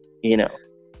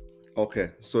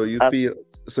 Okay, so you I,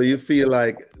 feel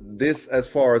like this, as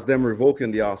far as them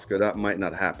revoking the Oscar, that might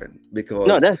not happen no,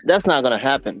 because that's not gonna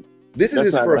happen. this is That's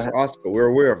his not gonna first happen. Oscar. We're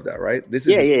aware of that, right? This is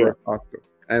Yeah, his yeah, yeah, first Oscar,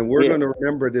 and we're yeah. going to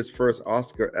remember this first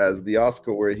Oscar as the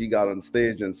Oscar where he got on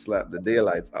stage and slapped the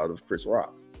daylights out of Chris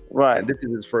Rock. Right. And this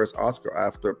is his first Oscar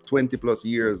after 20 plus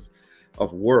years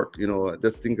of work. You know,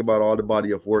 just think about all the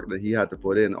body of work that he had to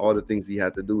put in, all the things he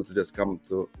had to do to just come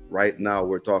to right now.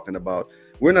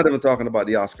 We're not even talking about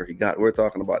the Oscar he got. We're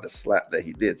talking about the slap that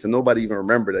he did. So nobody even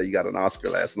remembered that he got an Oscar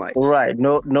last night. Right.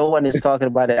 No one is talking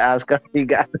about the Oscar he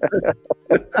got.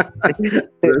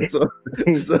 so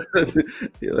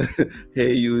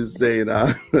hey, you was saying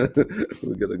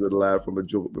we're gonna go laugh from a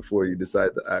joke before you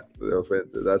decide to act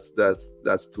offensive.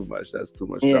 That's too much. That's too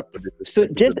much. Yeah. So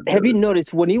just have you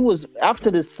noticed when he was after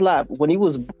the slap, when he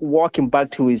was walking back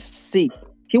to his seat,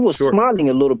 he was smiling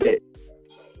a little bit.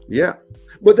 Yeah.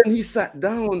 But then he sat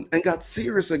down and got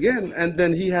serious again, and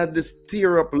then he had this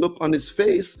tear-up look on his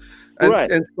face,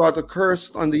 and started to curse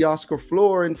on the Oscar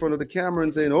floor in front of the camera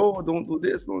and saying, "Oh, don't do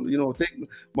this! Don't take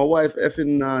my wife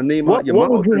effing name out your mouth."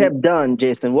 What would you have done,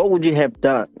 Jason? What would you have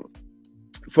done?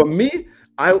 For me,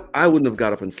 I wouldn't have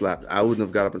got up and slapped. I wouldn't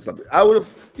have got up and slapped. I would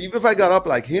have, even if I got up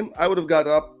like him, I would have get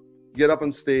up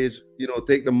on stage,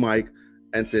 take the mic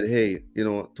and said, "Hey,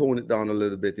 tone it down a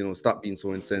little bit. Stop being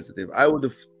so insensitive." I would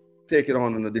have take it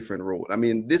on a different road. I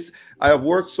mean, I have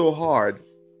worked so hard,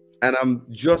 and I'm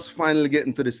just finally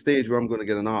getting to the stage where I'm going to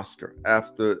get an Oscar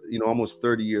after almost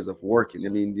 30 years of working. I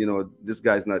mean, this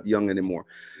guy's not young anymore,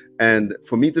 and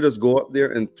for me to just go up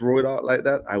there and throw it out like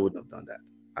that, I wouldn't have done that.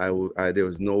 There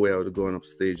was no way I would have gone up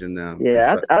stage and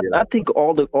I think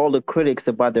all the critics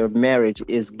about their marriage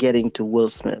is getting to Will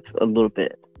Smith a little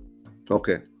bit.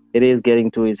 Okay, it is getting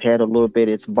to his head a little bit.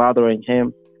 It's bothering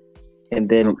him. And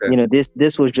then,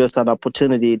 this was just an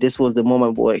opportunity. This was the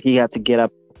moment where he had to get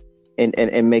up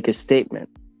and make a statement.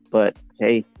 But,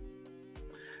 hey.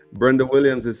 Brenda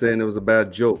Williams is saying it was a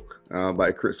bad joke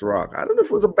by Chris Rock. I don't know if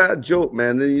it was a bad joke,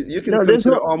 man. You can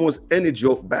consider almost any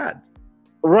joke bad.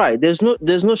 Right. There's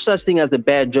no such thing as a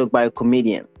bad joke by a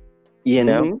comedian,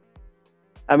 Mm-hmm.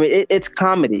 I mean, it's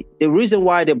comedy. The reason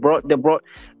why they brought.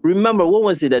 Remember, what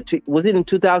was it? Was it in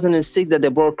 2006 that they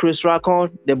brought Chris Rock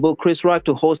on? They booked Chris Rock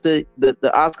to host the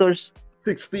Oscars.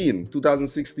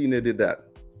 2016, they did that.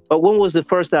 But when was the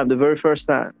first time? The very first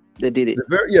time they did it.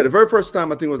 The very first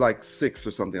time I think it was like 6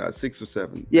 or something, like 6 or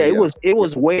 7. Yeah, it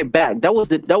was way back. That was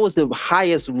the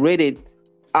highest rated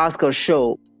Oscar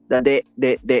show that they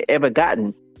ever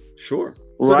gotten. Sure.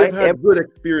 So they've had good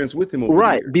experience with him over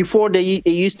the years. Before it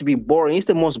used to be boring. It's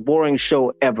the most boring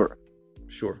show ever.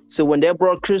 Sure. So when they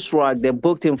brought Chris Rock, they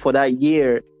booked him for that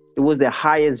year. It was the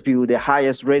highest view, the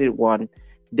highest rated one.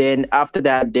 Then after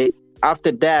that,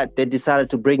 they decided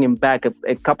to bring him back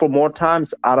a couple more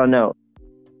times. I don't know.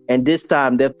 And this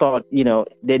time they thought,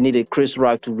 they needed Chris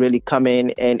Rock to really come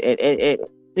in and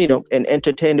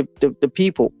entertain the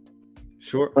people.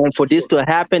 Sure. And for this to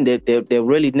happen, they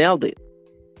really nailed it.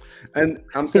 And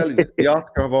I'm telling you, the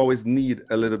Oscar have always need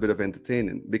a little bit of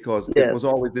entertaining because it was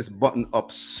always this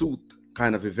button-up suit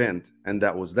kind of event, and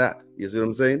that was that. You see what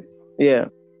I'm saying? Yeah.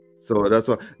 So that's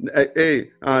what.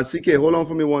 Hey, CK, hold on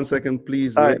for me 1 second,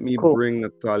 please. Let me bring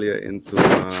Natalia into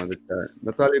the chat.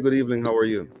 Natalia, good evening. How are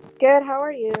you? Good. How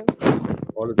are you?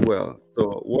 All is well.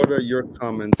 So, what are your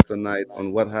comments tonight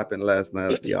on what happened last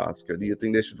night at the Oscar? Do you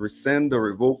think they should rescind or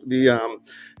revoke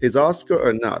his Oscar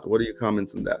or not? What are your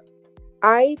comments on that?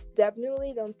 I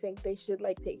definitely don't think they should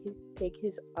take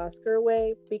his Oscar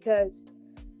away because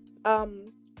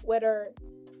whether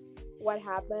what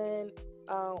happened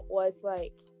was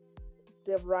like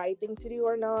the right thing to do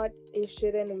or not, it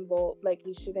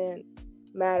shouldn't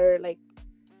matter like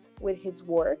with his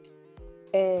work.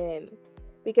 And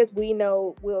because we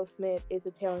know Will Smith is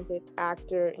a talented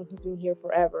actor and he's been here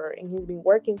forever and he's been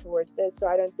working towards this, so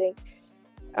I don't think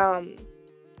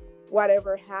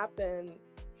whatever happened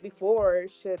before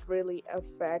should really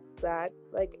affect that,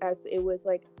 like, as it was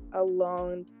like a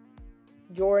long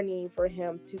journey for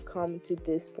him to come to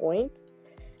this point.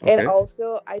 Okay. And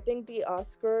also I think the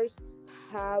Oscars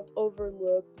have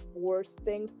overlooked worse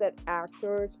things that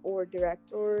actors or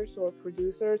directors or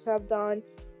producers have done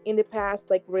in the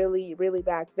past, like really, really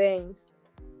bad things,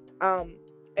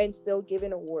 and still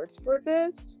giving awards for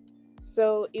this.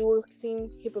 So it would seem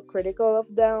hypocritical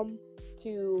of them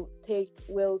to take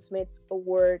Will Smith's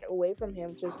award away from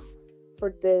him just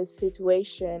for this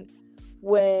situation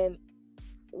when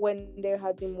there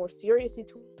had been more serious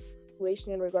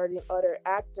situation regarding other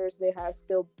actors, they have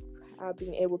still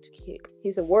been able to keep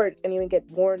his awards and even get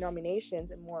more nominations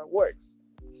and more awards.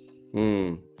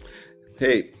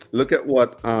 Hey, look at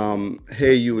what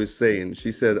Hey You is saying.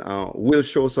 She said, Will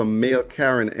show some male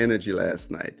Karen energy last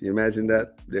night. You imagine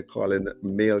that? They're calling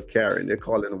male Karen. They're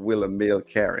calling Will a male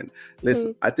Karen.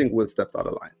 Listen, I think Will stepped out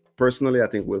of line. Personally, I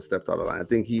think Will stepped out of line. I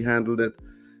think he handled it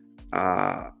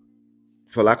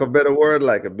for lack of a better word,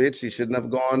 like a bitch. She shouldn't have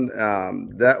gone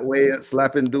that way,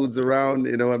 slapping dudes around.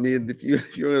 You know what I mean? If you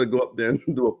if you're gonna go up there and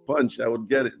do a punch, I would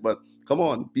get it. But come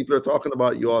on, people are talking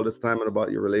about you all this time and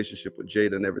about your relationship with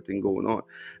Jade and everything going on.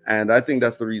 And I think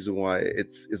that's the reason why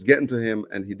it's getting to him.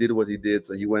 And he did what he did,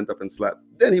 so he went up and slapped.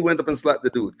 Then he went up and slapped the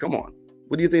dude. Come on.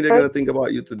 What do you think they're I, gonna think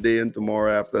about you today and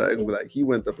tomorrow after that? They're gonna be like, he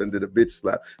went up and did a bitch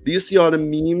slap. Do you see all the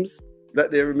memes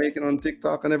that they were making on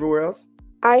TikTok and everywhere else?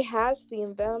 I have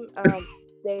seen them.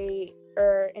 They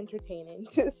are entertaining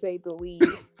to say the least.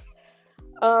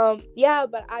 Yeah,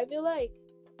 but I feel like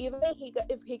even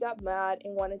if he got mad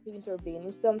and wanted to intervene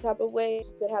in some type of way,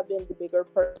 he could have been the bigger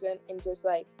person and just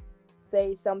like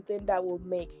say something that would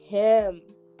make him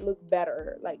look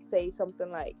better. Like say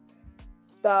something like,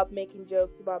 "Stop making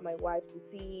jokes about my wife's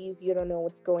disease. You don't know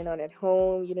what's going on at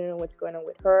home. You don't know what's going on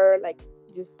with her. Like,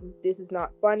 just this is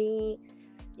not funny.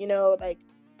 Like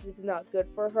this is not good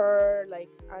for her. Like,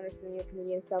 I understand your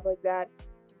comedian and stuff like that.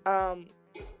 Um,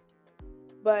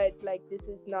 but like this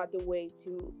is not the way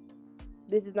to.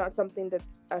 This is not something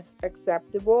that's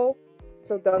acceptable.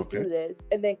 So don't Okay. do this."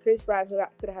 And then Chris Pratt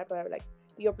could have like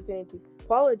the opportunity to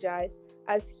apologize,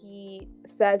 as he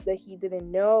says that he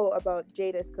didn't know about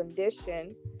Jada's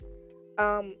condition.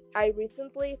 I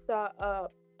recently saw a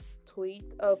tweet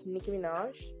of Nicki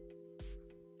Minaj.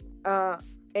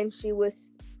 And she was,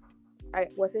 I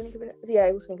was it Nicki Minaj? Yeah,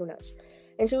 it was Nicki Minaj,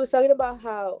 and she was talking about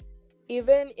how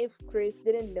even if Chris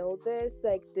didn't know this,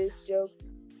 like these jokes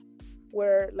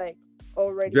were like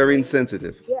already Very made.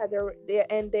 insensitive. Yeah,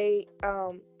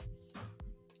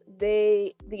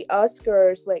 the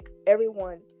Oscars, like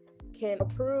everyone can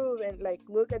approve and like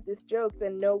look at these jokes,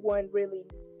 and no one really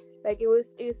like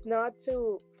it's not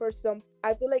to for some.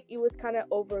 I feel like it was kind of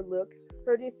overlooked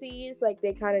her disease. Like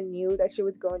they kind of knew that she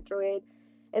was going through it,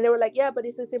 and they were like, yeah, but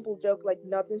it's a simple joke, like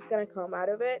nothing's gonna come out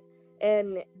of it.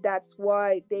 And that's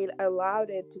why they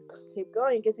allowed it to keep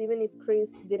going, because even if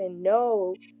Chris didn't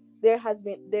know,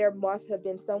 there must have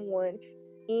been someone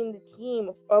in the team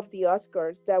of the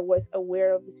Oscars that was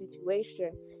aware of the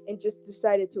situation and just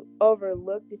decided to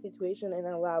overlook the situation and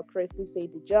allow Chris to say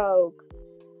the joke.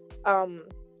 Um,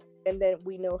 and then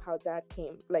we know how that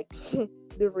came, like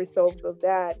the results of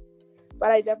that. But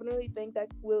I definitely think that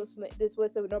Will Smith, this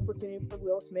was an opportunity for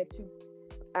Will Smith to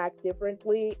act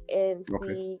differently and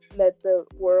Okay. let the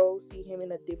world see him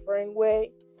in a different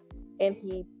way. And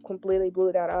he completely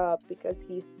blew that up because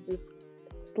he just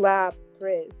slapped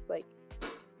Chris. Like,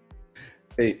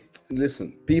 Hey,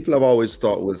 listen, people have always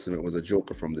thought Will Smith was a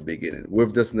joker from the beginning.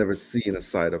 We've just never seen a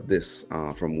side of this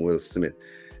from Will Smith.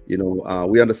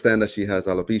 We understand that she has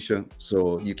alopecia,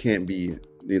 so you can't be,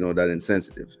 that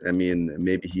insensitive. I mean,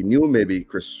 maybe he knew, maybe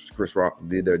Chris Rock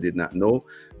did or did not know,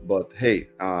 but hey,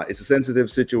 it's a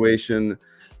sensitive situation.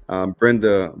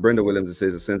 Brenda Williams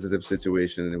says a sensitive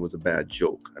situation, and it was a bad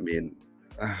joke. I mean,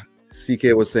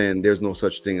 CK was saying there's no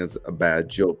such thing as a bad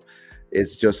joke.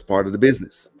 It's just part of the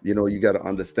business. You got to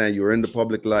understand you're in the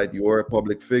public light, you're a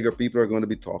public figure. People are going to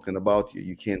be talking about you.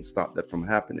 You can't stop that from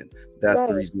happening. That's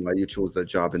the right. reason why you chose that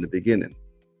job in the beginning.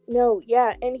 No,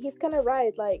 yeah, and he's kind of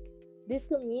right. Like, these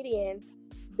comedians,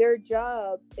 their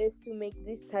job is to make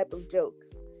this type of jokes.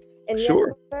 And yes,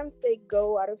 Sure. sometimes they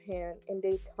go out of hand and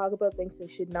they talk about things they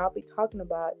should not be talking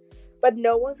about. But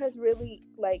no one has really,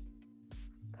 like,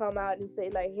 come out and say,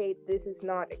 like, hey, this is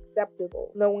not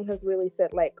acceptable. No one has really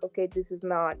said, like, okay, this is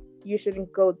not, you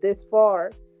shouldn't go this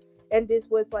far. And this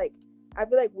was, like, I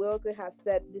feel like Will could have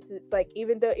said, this is, like,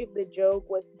 even though if the joke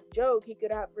was the joke, he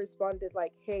could have responded,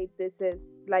 like, hey, this is,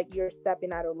 like, you're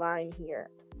stepping out of line here.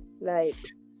 Like,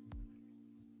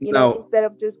 Now, instead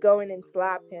of just going and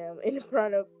slap him in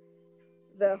front of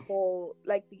the whole,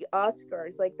 like, the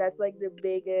Oscars. Like, that's, like, the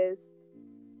biggest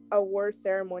award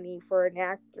ceremony for an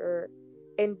actor.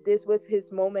 And this was his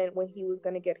moment when he was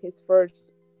going to get his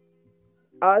first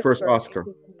first Oscar. Oscar.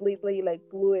 And he completely, like,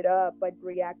 blew it up by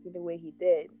reacting the way he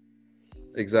did.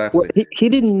 Well, Exactly. he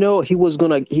didn't know he was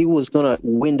gonna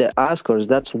win the Oscars.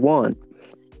 That's one,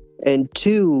 and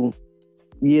two,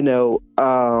 you know,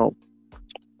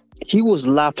 he was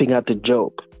laughing at the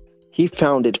joke. He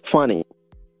found it funny.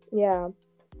 Yeah.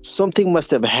 Something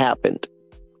must have happened,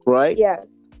 right? Yes.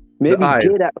 Maybe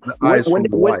Jada, The when eyes when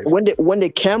from the when wife. when the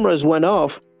cameras went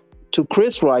off to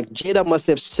Chris Rock, Jada must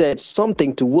have said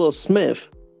something to Will Smith,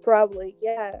 Probably.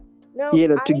 Yeah. No,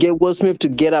 to get Will Smith to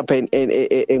get up and go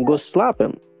yeah. slap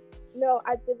him. No,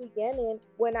 at the beginning,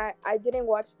 when I didn't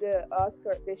watch the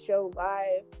show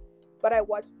live, but I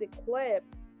watched the clip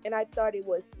and I thought it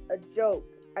was a joke.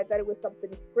 I thought it was something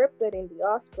scripted in the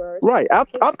Oscars. Right. I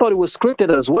thought it was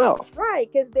scripted as well. Right,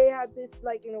 because they have this,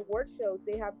 like, in award shows,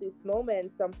 they have these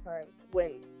moments sometimes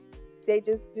when they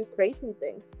just do crazy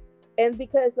things. And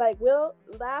because like Will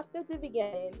laughed at the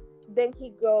beginning, then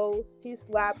he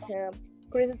slaps him.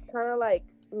 Chris is kind of like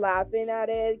laughing at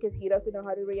it because he doesn't know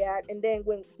how to react. And then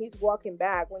when he's walking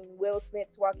back, when Will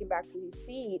Smith's walking back to his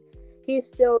seat, he's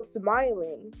still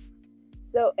smiling.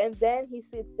 So, and then he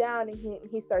sits down and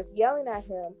he starts yelling at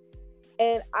him.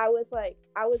 And I was like,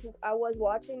 I was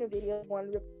watching a video of one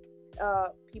of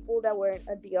the people that were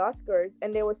at the Oscars,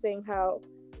 and they were saying how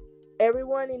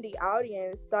everyone in the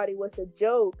audience thought it was a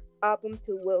joke up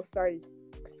until Will started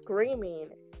screaming,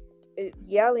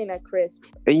 yelling at Chris.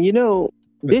 And you know,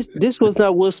 this was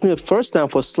not Will Smith's first time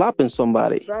for slapping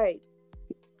somebody. Right.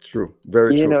 True.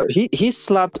 Very You true. know, he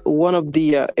slapped one of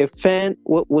the a fan.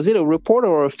 What was it, a reporter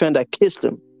or a fan that kissed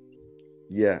him?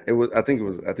 Yeah, it was. I think it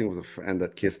was a fan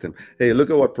that kissed him. Hey, look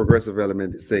at what Progressive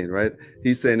Element is saying, right?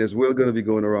 He's saying, "Is Will going to be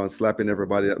going around slapping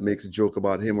everybody that makes a joke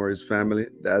about him or his family?"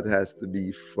 That has to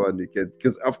be funny,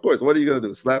 because of course, what are you going to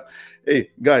do? Slap? Hey,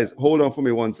 guys, hold on for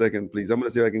me 1 second, please. I'm going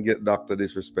to see if I can get Doctor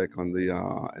Disrespect on the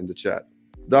in the chat.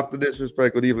 Doctor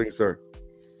Disrespect, good evening, sir.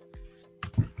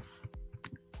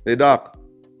 Hey, Doc.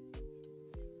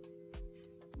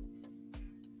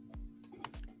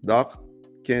 Doc,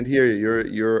 can't hear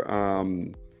you.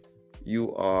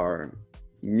 You are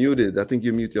muted. I think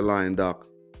you mute your line, Doc.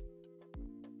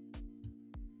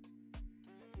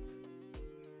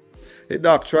 Hey,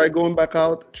 Doc, try going back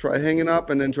out, try hanging up,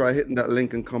 and then try hitting that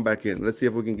link and come back in. Let's see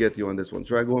if we can get you on this one.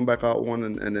 Try going back out one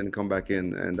and then come back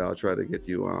in, and I'll try to get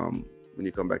you when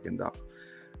you come back in, Doc.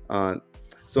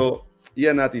 So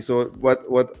yeah, Natty. So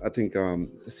what I think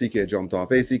CK jumped off.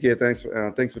 Hey, CK,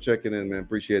 thanks for checking in, man.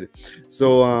 Appreciate it.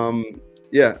 So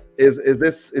yeah, is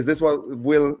this what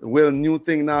Will new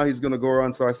thing now? He's gonna go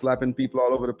around start slapping people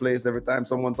all over the place every time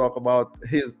someone talk about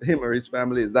him or his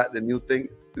family. Is that the new thing?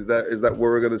 Is that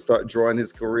where we're gonna start drawing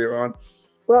his career on?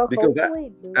 Well, Because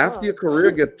hopefully after your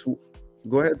career get to,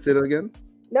 go ahead, say that again.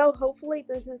 No, hopefully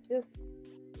this is just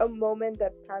a moment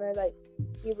that kind of like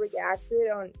he reacted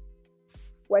on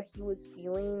what he was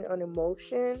feeling on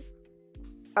emotion.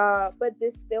 But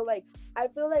this still, like, I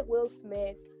feel like Will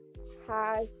Smith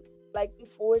has, like,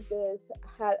 before this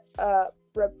had a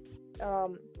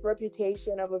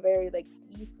reputation of a very like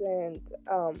decent,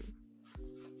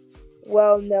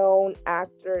 well-known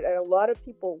actor that a lot of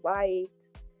people liked.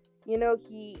 You know,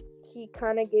 he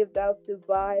kind of gave off the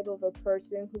vibe of a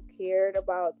person who cared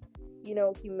about, you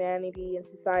know, humanity and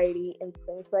society and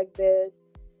things like this.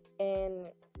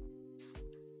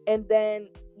 And then,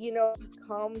 you know, he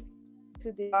comes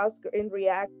to the Oscar and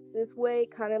reacts this way,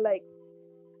 kind of like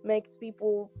makes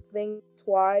people think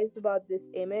twice about this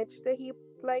image that he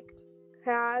like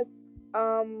has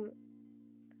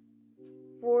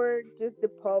for just the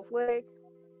public,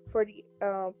 for the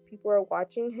people who are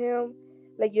watching him.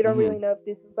 Like, you don't really know if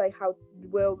this is like how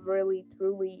Will really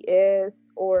truly is,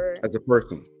 or As a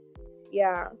person.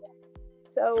 yeah.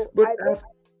 So But I think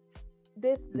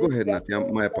this go ahead, Natty.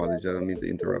 definitely My gonna apologies. I don't mean to affect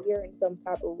his interrupt. career in some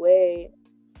type of way,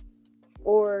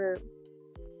 or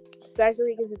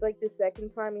especially because it's like the second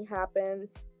time it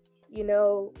happens, you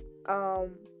know.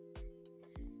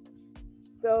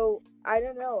 So I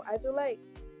don't know. I feel like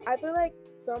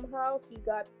somehow he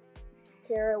got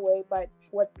carried away by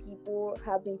what people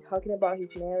have been talking about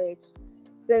his marriage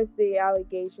since the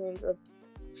allegations of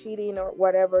cheating or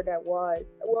whatever that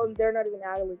was. Well, they're not even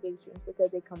allegations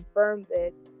because they confirmed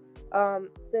it.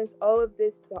 Since all of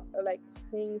this like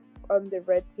things on the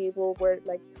red table were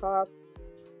like talked,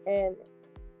 and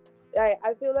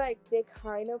I feel like they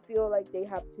kind of feel like they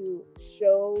have to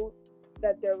show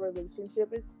that their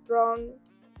relationship is strong,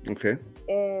 Okay.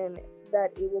 and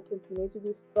that it will continue to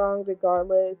be strong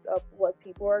regardless of what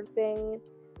people are saying.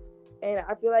 And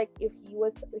I feel like if he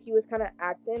was kind of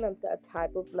acting on that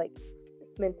type of like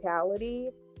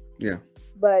mentality, Yeah.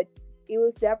 but it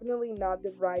was definitely not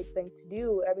the right thing to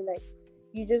do. I mean, like,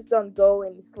 you just don't go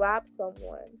and slap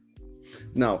someone.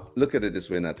 Now, look at it this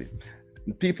way, Natty.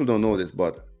 People don't know this,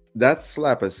 but that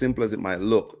slap, as simple as it might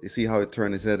look, you see how it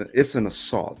turned his head? It's an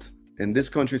assault. In this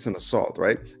country, it's an assault,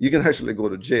 right? You can actually go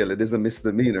to jail. It is a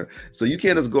misdemeanor. So you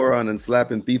can't just go around and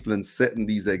slapping people and setting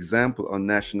these examples on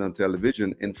national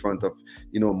television in front of,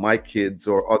 you know, my kids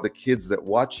or other kids that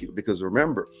watch you. Because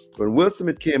remember, when Will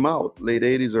Smith came out, late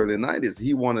 80s, early 90s,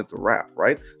 he wanted to rap,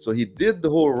 right? So he did the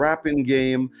whole rapping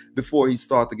game before he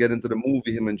started to get into the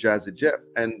movie, him and Jazzy Jeff.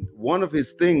 And one of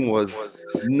his things was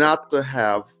not to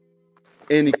have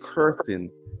any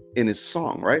cursing in his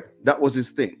song, right? That was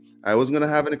his thing. I wasn't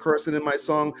gonna have any cursing in my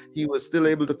song. He was still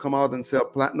able to come out and sell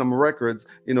platinum records.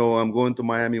 I'm going to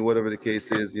Miami, whatever the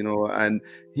case is. And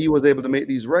he was able to make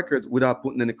these records without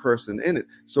putting any cursing in it.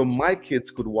 So my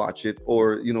kids could watch it,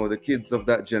 or the kids of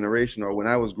that generation, or when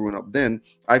I was growing up, then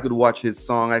I could watch his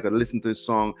song. I could listen to his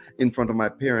song in front of my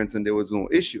parents, and there was no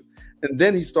issue. And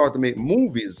then he started to make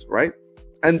movies, right?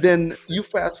 And then you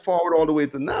fast forward all the way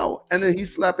to now, and then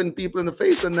he's slapping people in the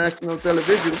face on national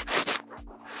television.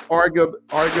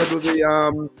 Arguably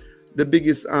the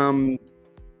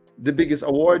biggest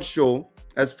award show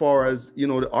as far as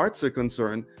the arts are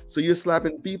concerned. So you're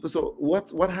slapping people. So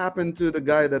what happened to the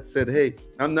guy that said, "Hey,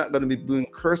 I'm not going to be doing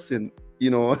cursing,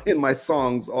 in my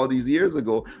songs all these years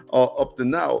ago, up to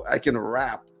now. I can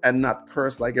rap and not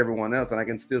curse like everyone else, and I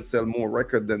can still sell more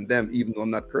record than them, even though I'm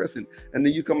not cursing." And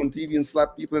then you come on TV and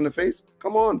slap people in the face.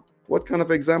 Come on, what kind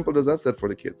of example does that set for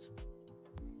the kids?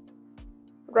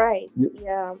 Right.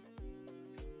 Yeah.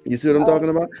 You see what I'm talking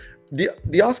about? The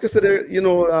Oscars said they're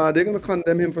going to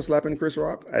condemn him for slapping Chris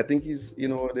Rock. I think he's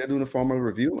they're doing a formal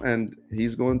review, and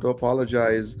he's going to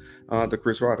apologize to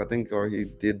Chris Rock. I think, or he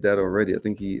did that already. I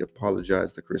think he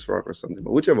apologized to Chris Rock or something.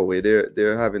 But whichever way,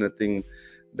 they're having a thing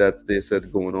that they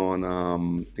said going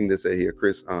on. Thing they say here,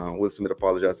 Will Smith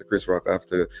apologized to Chris Rock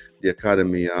after the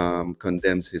Academy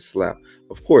condemns his slap.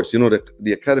 Of course,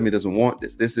 the Academy doesn't want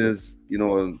this. This is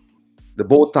the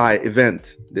bow tie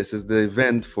event. This is the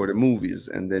event for the movies,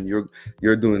 and then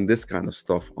you're doing this kind of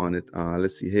stuff on it.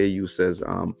 Let's see. Hey, you says,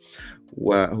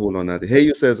 hold on. Hey,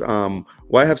 you says,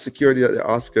 why have security at the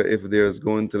Oscar if there's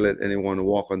going to let anyone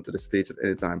walk onto the stage at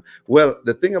any time? Well,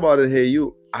 the thing about it, hey,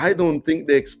 I don't think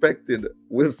they expected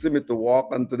Will Smith to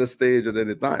walk onto the stage at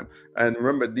any time. And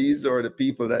remember, these are the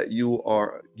people that you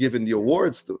are giving the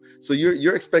awards to. So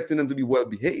you're expecting them to be well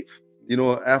behaved.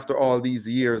 After all these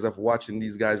years of watching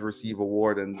these guys receive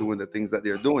award and doing the things that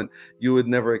they're doing, you would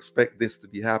never expect this to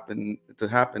happen,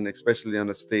 especially on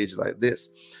a stage like this.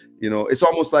 It's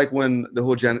almost like when the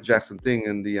whole Janet Jackson thing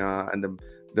and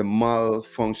the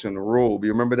malfunction robe.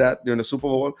 You remember that during the Super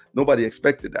Bowl? Nobody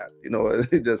expected that.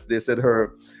 They said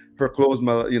her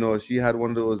clothes, she had one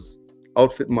of those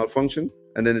outfit malfunction.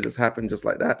 And then it just happened just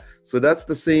like that. So that's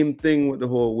the same thing with the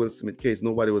whole Will Smith case.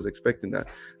 Nobody was expecting that.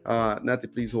 Natty,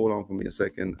 please hold on for me a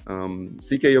second.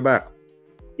 CK, you're back.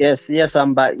 Yes,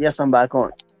 I'm back. Yes, I'm back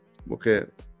on. Okay.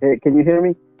 Hey, can you hear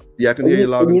me? Yeah, I can hear you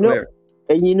loud and clear.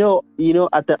 And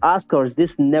at the Oscars,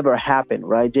 this never happened,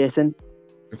 right, Jason?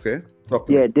 Okay. Talk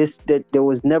to me. There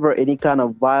was never any kind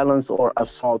of violence or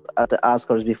assault at the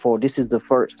Oscars before. This is the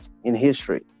first in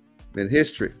history. In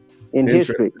history.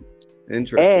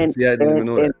 Interesting. And, yeah, I didn't even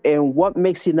know that. And what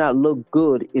makes it not look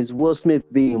good is Will Smith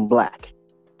being black.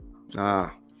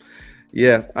 Yeah,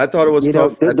 I thought it was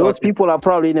tough. Those people are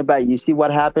probably in the back. You see what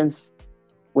happens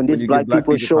when these black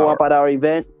people show up at our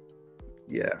event?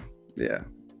 Yeah.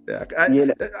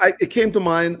 It came to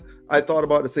mind. I thought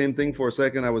about the same thing for a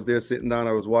second. I was there sitting down.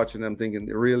 I was watching them thinking,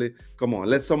 really? Come on,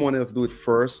 let someone else do it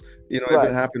first. If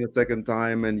it happened a second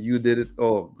time and you did it,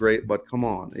 oh, great. But come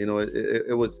on, it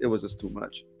was just too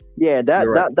much. Yeah,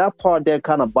 that part there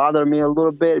kind of bothered me a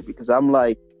little bit because I'm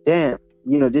like, damn,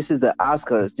 this is the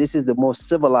Oscars. This is the most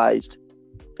civilized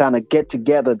kind of get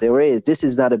together there is. This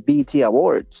is not a BT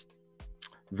Awards.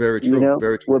 Very true.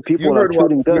 Very true. Where people are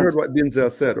shooting guns. You heard what Denzel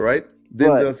said, right?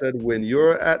 Denzel said, when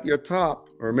you're at your top,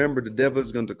 remember the devil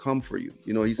is going to come for you.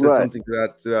 He said something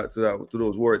to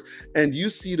those words. And you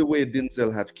see the way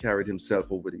Denzel have carried himself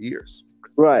over the years.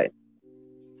 Right.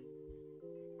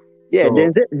 Yeah, so,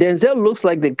 Denzel looks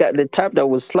like the type that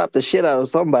would slap the shit out of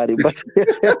somebody, but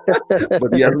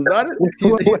but he hasn't done it.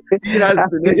 He has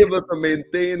been able to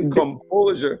maintain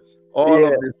composure all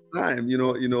of this time.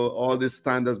 All this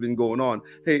time that's been going on.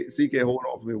 Hey, CK, hold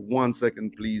on for me 1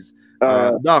 second, please.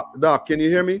 Doc, can you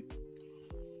hear me?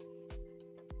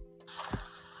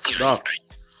 Doc.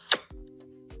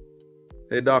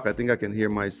 Hey, Doc, I think I can hear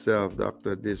myself.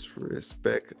 Dr.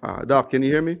 Disrespect. Doc, can you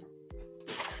hear me?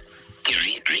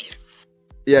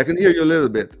 Yeah, I can hear you a little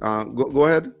bit. Go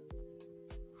ahead.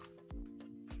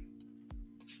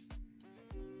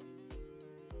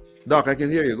 Doc, I can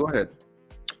hear you. Go ahead.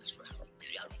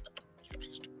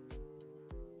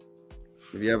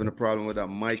 If you're having a problem with that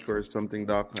mic or something,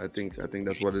 Doc, I think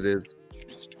that's what it is.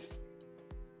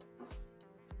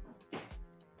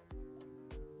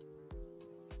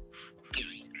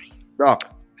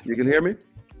 Doc, you can hear me?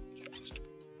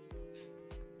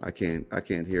 I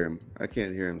can't hear him. I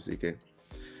can't hear him, CK.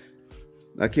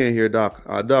 I can't hear Doc.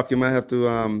 Doc, you might have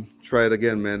to try it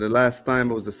again, man. The last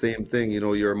time it was the same thing.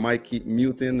 Your mic keep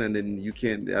muting, and then you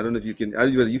can't. I don't know if you can.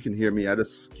 You can hear me. I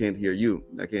just can't hear you.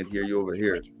 I can't hear you over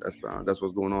here. That's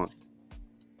what's going on.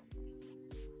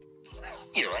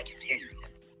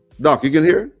 Doc, you can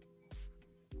hear?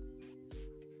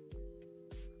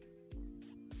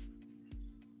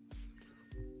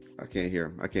 I can't hear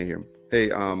him. I can't hear him. Hey,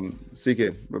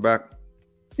 CK, we're back.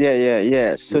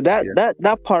 Yeah. So Yeah.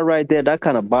 that part right there, that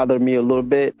kind of bothered me a little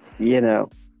bit,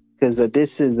 because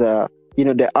this is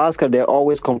the Oscar they're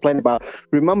always complaining about.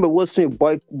 Remember, Will Smith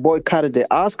boycotted the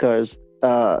Oscars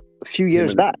a few Him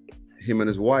years and back. him and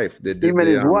his wife. They Him did and the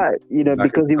his wife, back in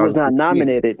because he was not 2016.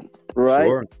 nominated, right?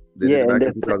 Sure. They did Yeah, it and back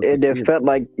in they 2016. felt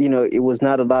like it was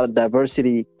not a lot of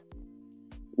diversity,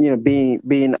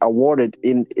 being awarded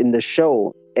in the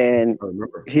show, and I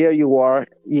remember. here you are,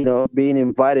 being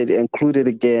invited, included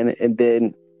again, and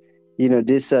then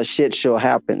this shit show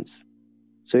happens.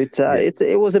 So Yeah.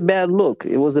 it was a bad look.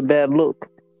 It was a bad look.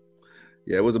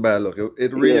 Yeah, it was a bad look.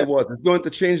 It really Yeah, was. It's going to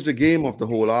change the game of the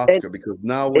whole and Oscar because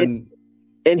now and, when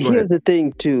and go ahead. here's the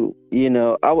thing too.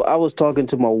 I was talking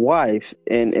to my wife,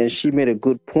 and she made a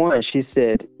good point. She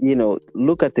said,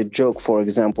 look at the joke, for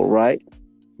example, right?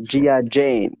 Sure. G.I.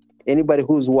 Jane. Anybody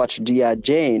who's watched G.I.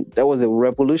 Jane, that was a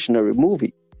revolutionary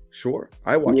movie. Sure.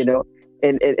 I You watched it. know,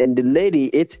 and the lady,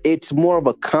 it's more of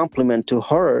a compliment to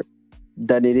her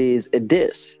than it is a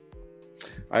diss.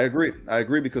 I agree. I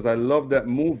agree because I love that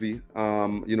movie.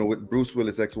 With Bruce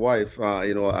Willis' ex-wife. I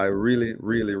really,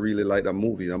 really, really like that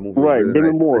movie. That movie was Right, really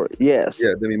Demi nice. Moore, yes.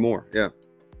 Yeah, Demi Moore. Yeah.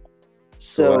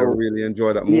 So I So, really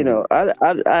enjoyed that movie.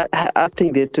 I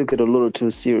think they took it a little too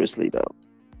seriously, though.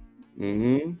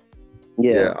 Mm-hmm.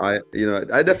 Yeah. Yeah,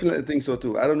 I definitely think so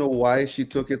too. I don't know why she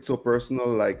took it so personal,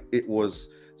 like it was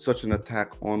such an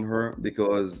attack on her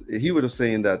because he was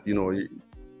saying that,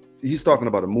 he's talking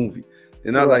about a movie.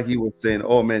 And not Right. like he was saying,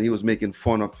 "Oh man, he was making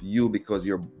fun of you because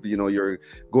you're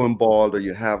going bald or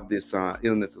you have this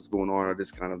illness that's going on or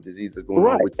this kind of disease that's going on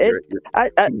Right. with And your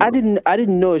I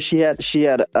didn't know she had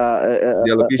the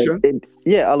alopecia."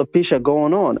 alopecia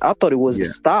going on. I thought it was a Yeah,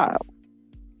 style.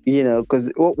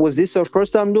 Because was this her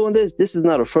first time doing this? This is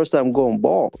not her first time going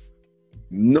bald,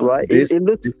 no, right? It, this it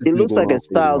looks this has it been looks going like a on for a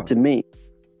style while. to me.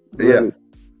 Yeah, Right.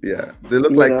 yeah, they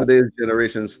look You like know. today's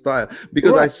generation style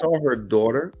because I Right. saw her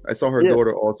daughter. I saw her Yeah.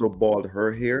 daughter also bald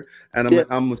her hair, and I'm Yeah.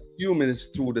 I'm assuming it's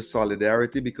through the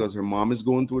solidarity because her mom is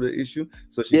going through the issue.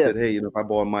 So she Yeah. said, "Hey, if I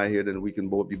bald my hair, then we can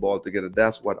both be bald together."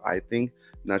 That's what I think.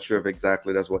 Not sure if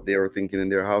exactly that's what they were thinking in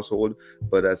their household,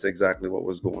 but that's exactly what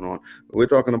was going on. We're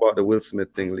talking about the Will Smith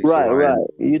thing, Lisa Right. Lyon. Right.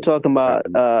 You talking What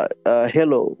about happened?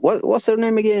 Hello? What's her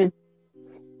name again?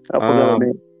 I forgot her Um,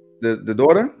 name. the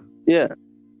daughter. Yeah.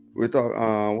 We talk.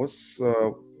 What's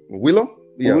Willow?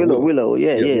 Yeah, Willow. Willow.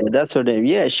 Yeah. Yeah, Yeah. Willow. That's her name.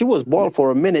 Yeah. She was Yeah. bald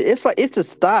for a minute. It's like it's a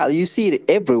style. You see it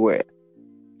everywhere.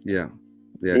 Yeah,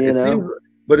 yeah. You It know. seems,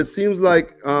 but it seems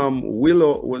like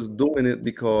Willow was doing it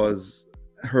because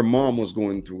her mom was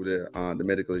going through the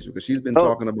medical issue because she's been Oh.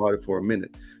 talking about it for a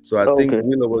minute. So I think Okay.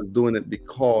 Willow was doing it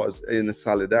because in a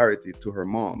solidarity to her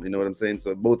mom. You know what I'm saying?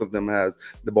 So both of them has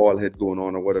the bald head going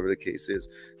on or whatever the case is.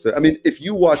 So I mean, if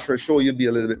you watch her show, you'd be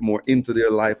a little bit more into their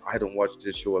life. I don't watch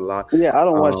this show a lot. Yeah, I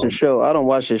don't watch the Um, show. I don't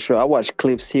watch the show. I watch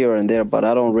clips here and there, but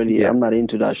I don't really. yeah, I'm not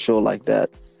into that show like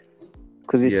that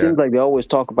because it yeah. seems like they always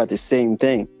talk about the same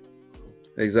thing.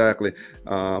 Exactly.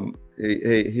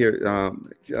 Hey, here,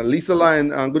 Lisa Lyon.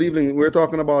 Good evening. We're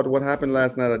talking about what happened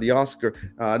last night at the Oscar.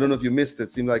 I don't know if you missed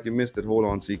it. Seemed like you missed it. Hold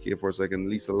on, CK, for a second.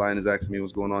 Lisa Lyon is asking me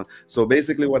what's going on. So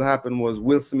basically, what happened was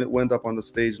Will Smith went up on the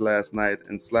stage last night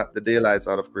and slapped the daylights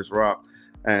out of Chris Rock.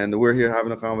 And we're here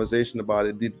having a conversation about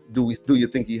it. Do you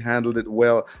think he handled it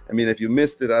well? I mean, if you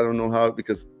missed it, I don't know how,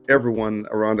 because everyone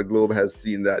around the globe has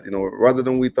seen that. Rather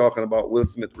than we talking about Will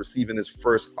Smith receiving his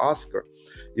first Oscar,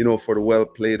 for the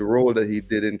well-played role that he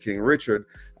did in King Richard.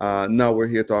 Now we're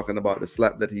here talking about the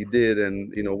slap that he did,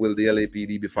 and will the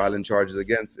LAPD be filing charges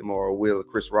against him, or will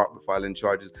Chris Rock be filing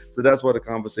charges? So that's what the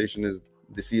conversation is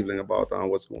this evening about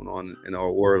what's going on in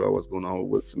our world or what's going on with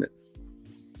Will Smith.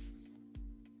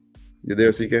 You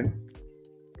there, CK?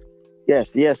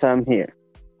 Yes, I'm here.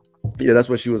 Yeah, that's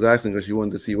what she was asking because she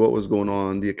wanted to see what was going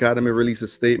on. The Academy released a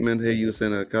statement. Hey, you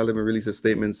saying the Academy released a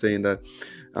statement saying that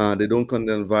they don't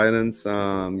condemn violence,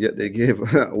 yet they gave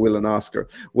Will an Oscar.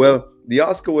 Well, the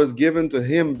Oscar was given to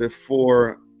him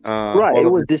before Right, all it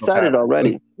of was this stuff decided happened.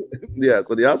 already. Yeah,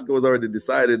 so the Oscar was already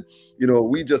decided.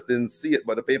 We just didn't see it,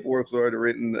 but the paperwork was already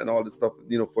written and all this stuff,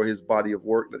 for his body of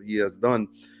work that he has done.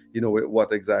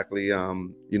 What exactly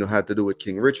had to do with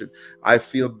King Richard. I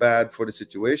feel bad for the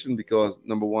situation because,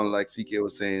 number one, like CK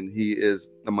was saying, he is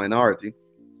a minority.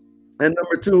 And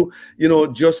number two,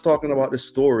 just talking about the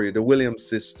story, the Williams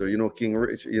sister, King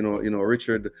Rich,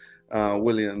 Richard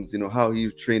Williams, how he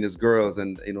trained his girls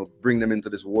and bring them into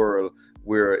this world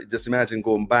where, just imagine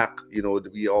going back,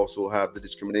 we also have the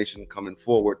discrimination coming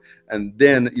forward, and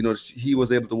then he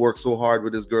was able to work so hard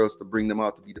with his girls to bring them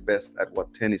out to be the best at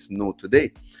what tennis know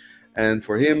today. And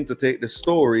for him to take the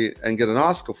story and get an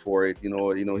Oscar for it,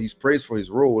 he's praised for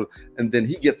his role, and then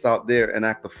he gets out there and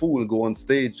act a fool, go on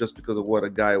stage just because of what a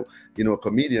guy, a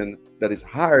comedian that is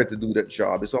hired to do that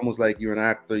job. It's almost like you're an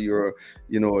actor, you're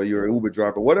an Uber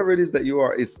driver, whatever it is that you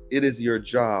are. It is your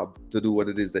job to do what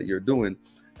it is that you're doing,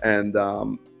 and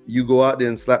you go out there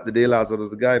and slap the daylights out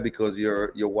of the guy because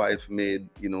your wife made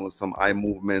some eye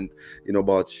movement,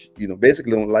 about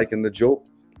basically don't liking the joke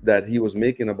that he was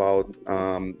making about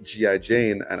G.I.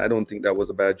 Jane, and I don't think that was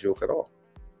a bad joke at all.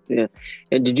 Yeah.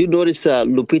 And did you notice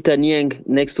Lupita Nyong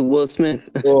next to Will Smith?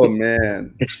 Oh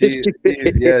man, she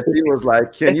was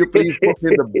like, "Can you please put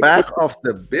me in the back of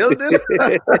the building?"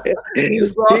 You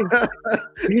saw her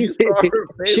face.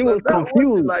 She was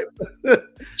confused.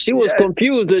 She was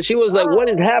confused. She was like, "What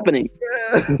is happening?"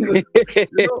 Yeah.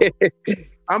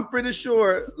 I'm pretty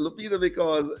sure Lupita,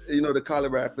 because the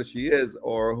caliber actor she is,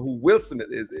 or who Will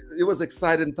Smith is, it was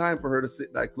exciting time for her to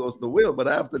sit that close to Will. But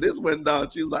after this went down,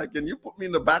 she's like, "Can you put me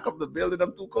in the back of the building?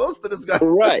 I'm too close to this guy."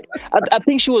 Right. I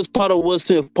think she was part of Will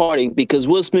Smith's party because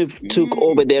Will Smith took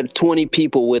over there 20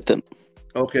 people with him.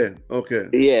 Okay.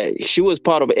 Yeah, she was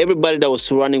part of everybody that was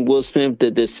surrounding Will Smith,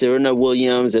 the Serena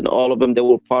Williams and all of them. They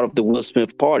were part of the Will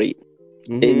Smith party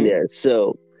in there.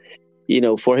 So,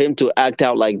 for him to act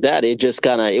out like that, it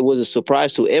was a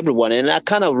surprise to everyone. And I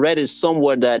kind of read it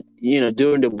somewhere that,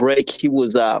 during the break, he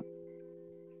was,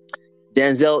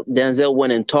 Denzel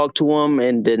went and talked to him.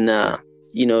 And then, a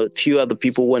few other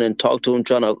people went and talked to him,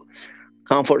 trying to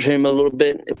comfort him a little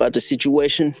bit about the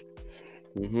situation.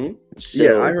 So,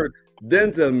 yeah, I heard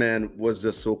Denzel, man, was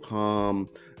just so calm.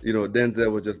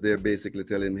 Denzel was just there basically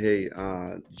telling him, "Hey,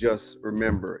 just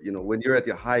remember, when you're at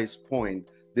your highest point,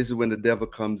 this is when the devil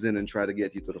comes in and try to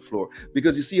get you to the floor,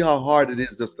 because you see how hard it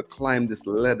is just to climb this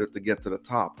ladder to get to the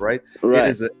top, right? It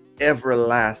is an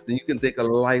everlasting. You can take a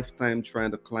lifetime trying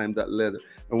to climb that ladder,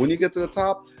 and when you get to the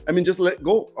top, just let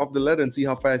go of the ladder and see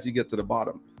how fast you get to the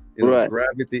bottom.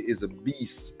 Gravity is a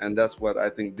beast, and that's what I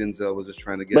think Denzel was just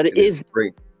trying to get. But are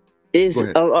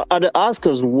the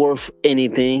Oscars worth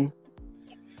anything?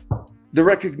 The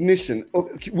recognition.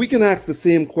 We can ask the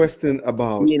same question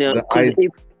about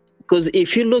because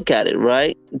if you look at it,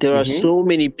 right, there are so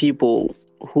many people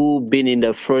who've been in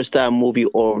the first time movie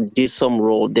or did some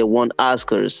role, they won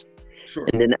Oscars. Sure.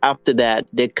 And then after that,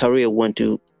 their career went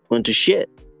to shit.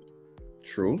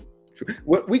 True.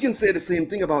 Well, we can say the same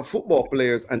thing about football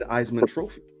players and the Heisman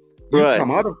Trophy. You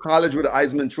come out of college with the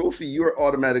Heisman Trophy, you're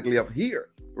automatically up here,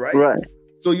 right? Right.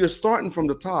 So you're starting from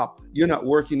the top. You're not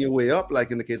working your way up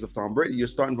like in the case of Tom Brady. You're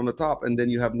starting from the top, and then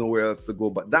you have nowhere else to go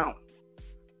but down.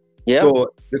 Yeah.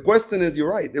 So the question is,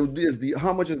 you're right.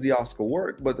 How much is the Oscar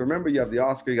worth? But remember, you have the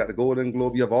Oscar, you got the Golden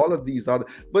Globe, you have all of these other.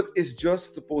 But it's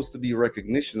just supposed to be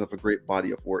recognition of a great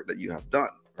body of work that you have done,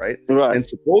 right? Right. And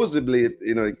supposedly,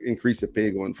 increase your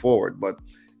pay going forward. But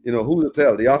who to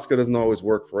tell? The Oscar doesn't always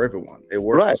work for everyone. It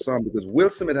works for some, because Will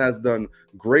Smith has done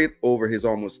great over his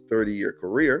almost 30-year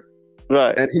career,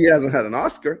 right? And he hasn't had an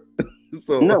Oscar.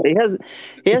 So no, he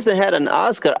hasn't had an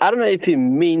Oscar. I don't know if it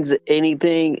means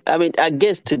anything. I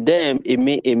guess to them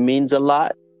it means a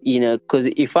lot, because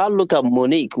if I look at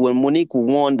Monique, when Monique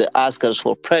won the Oscars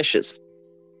for Precious,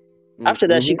 after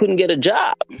that she couldn't get a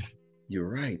job. You're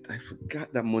right. I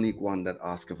forgot that Monique won that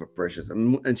Oscar for Precious,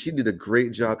 and she did a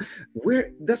great job.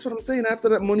 That's what I'm saying. After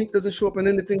that, Monique doesn't show up in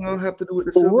anything I'll have to do with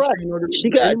the silver screen.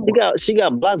 She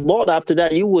got blackballed after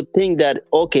that. You would think that,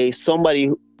 okay, somebody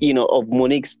of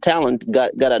Monique's talent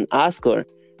got an Oscar.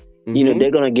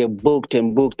 They're gonna get booked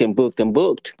and booked and booked and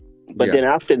booked. But then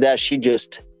after that,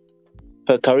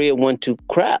 her career went to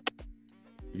crap.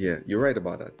 Yeah, you're right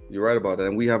about that.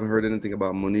 And we haven't heard anything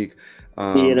about Monique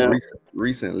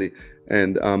recently.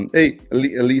 And hey,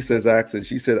 Elise is asking,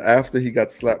 she said, after he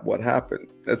got slapped, what happened?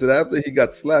 I said, after he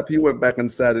got slapped, he went back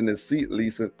and sat in his seat,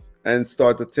 Lisa, and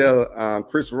started to tell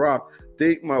Chris Rock,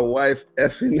 take my wife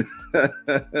effing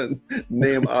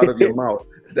name out of your mouth.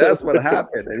 That's what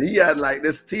happened. And he had like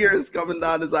this tears coming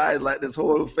down his eyes, like this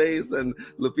whole face, and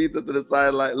Lupita to the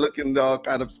side, like looking all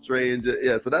kind of strange.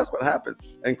 Yeah, so that's what happened.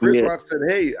 And Chris Rock said,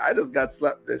 hey, I just got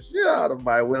slapped the shit out of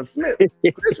by Will Smith.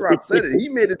 Chris Rock said it. He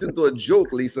made it into a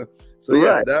joke, Lisa. So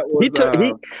yeah, that was.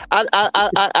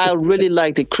 I really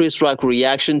like the Chris Rock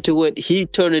reaction to it. He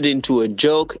turned it into a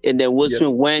joke, and then Will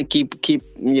Smith went, keep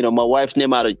my wife's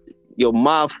name out of your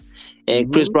mouth.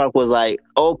 And Chris Rock was like,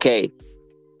 okay.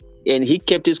 And he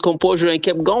kept his composure and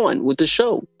kept going with the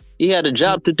show. He had a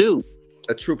job to do.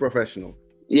 A true professional.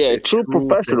 Yeah, true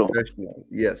professional.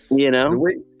 Yes. You know?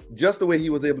 The way he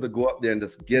was able to go up there and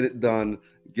just get it done,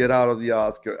 get out of the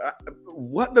Oscar.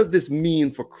 What does this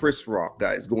mean for Chris Rock,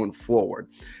 guys, going forward?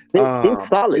 He's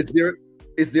solid.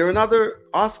 Is there another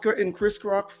Oscar in Chris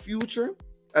Rock's future?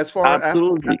 As far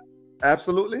absolutely,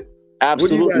 absolutely,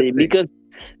 absolutely. Because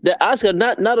the Oscar,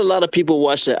 not a lot of people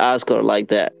watch the Oscar like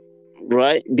that,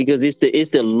 right? Because it's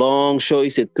the long show.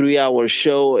 It's a 3-hour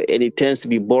show, and it tends to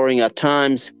be boring at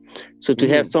times. So to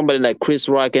have somebody like Chris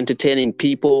Rock entertaining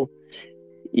people,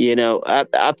 you know,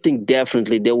 I think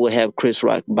definitely they will have Chris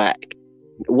Rock back.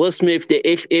 Will Smith,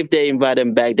 if they invite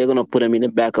him back, they're gonna put him in the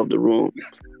back of the room.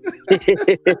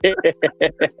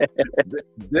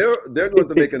 They're going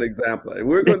to make an example.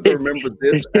 We're going to remember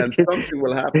this, and something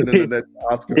will happen in the next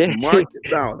Oscar. Mark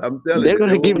it down. I'm telling you, they're going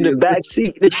to give him the back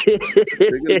seat.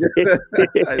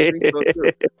 I think so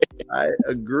too. I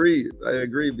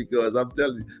agree because I'm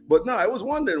telling you. But no, I was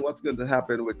wondering what's going to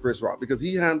happen with Chris Rock because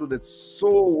he handled it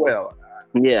so well.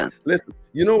 Yeah. Listen,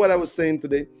 you know what I was saying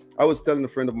today? I was telling a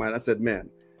friend of mine. I said, "Man,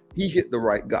 he hit the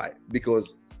right guy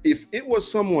because if it was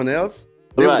someone else."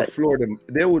 They would have floored him.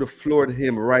 They would have floored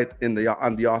him right on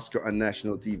the Oscar on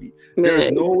national TV. There is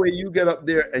no way you get up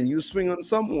there and you swing on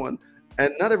someone,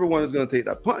 and not everyone is going to take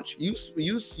that punch. You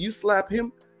slap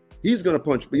him, he's going to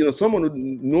punch. But you know, someone would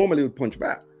normally punch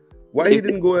back. Why he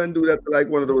didn't go and do that to like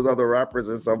one of those other rappers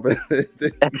or something? That's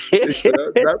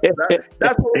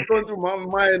what was going through my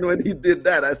mind when he did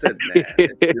that. I said, man,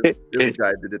 this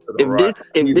guy did it to the right.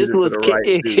 If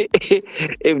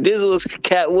this was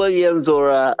Cat Williams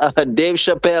or Dave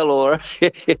Chappelle or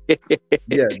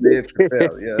Dave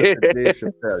Chappelle, Dave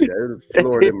Chappelle, it would have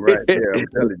floored him right there. I'm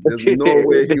telling you, there's no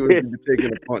way he would be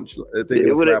taking a punch,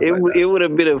 taking a slap like that. It would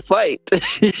have been a fight.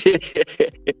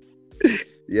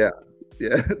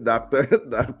 Yeah, doctor,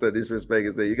 disrespect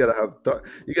and say you gotta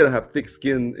have thick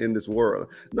skin in this world.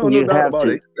 No doubt about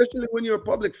it. Especially when you're a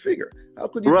public figure. How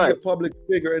could you be a public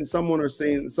figure and some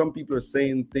people are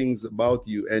saying things about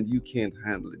you and you can't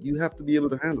handle it? You have to be able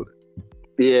to handle it.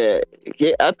 Yeah.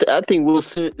 I think Will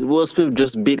Smith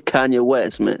just beat Kanye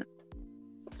West, man.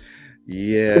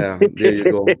 Yeah, there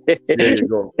you go.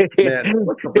 Man,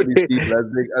 what's up with these people?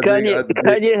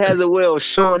 Kanye has a way of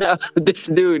showing out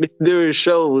during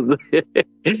shows.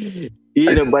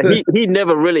 You know, but he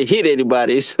never really hit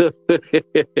anybody. So.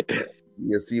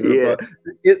 Yes,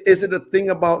 is it a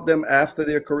thing about them after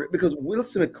their career? Because Will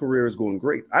Smith's career is going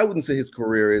great. I wouldn't say his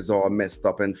career is all messed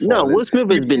up and falling. No, Will Smith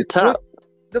has been tough.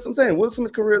 That's what I'm saying. Will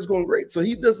Smith's career is going great, so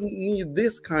he doesn't need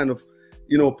this kind of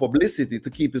publicity to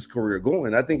keep his career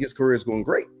going. I think his career is going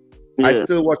great. Yeah. I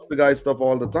still watch the guy's stuff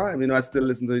all the time. I still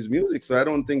listen to his music. So I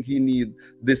don't think he need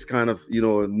this kind of,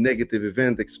 negative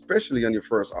event, especially on your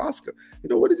first Oscar.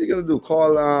 What is he going to do?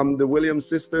 Call the Williams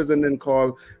sisters and then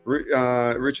call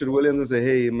Richard Williams and say,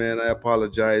 hey, man, I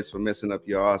apologize for messing up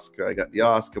your Oscar. I got the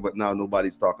Oscar, but now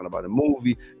nobody's talking about a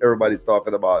movie. Everybody's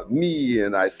talking about me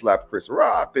and I slapped Chris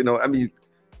Rock.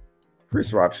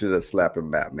 Chris Rock should have slapped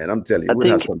him back, man. I'm telling you,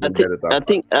 we'll have something better to talk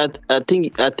about. I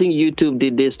think YouTube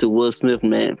did this to Will Smith,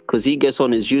 man, because he gets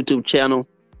on his YouTube channel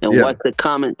and watch the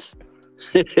comments.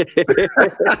 He's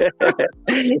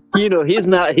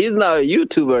not a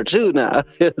YouTuber too now,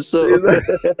 so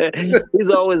he's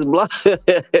always blocked.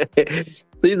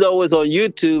 He's always on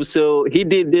YouTube, so he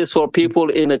did this for people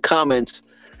in the comments,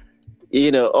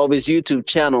 of his YouTube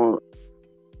channel,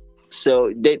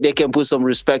 so they can put some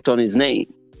respect on his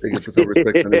name. They can put some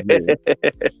respect on his name.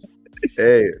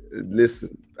 Hey, listen,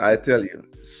 I tell you,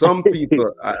 some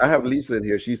people, I have Lisa in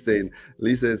here, she's saying,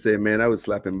 man, I would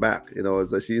slap him back.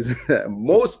 So she's,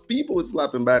 most people would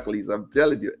slap him back, Lisa. I'm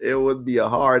telling you, it would be a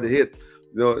hard hit.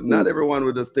 Not everyone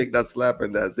would just take that slap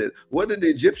and that's it. What did the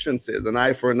Egyptian says? An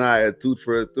eye for an eye, a tooth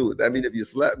for a tooth. I mean, if you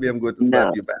slap me, I'm going to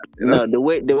slap you back. No, the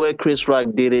way Chris Rock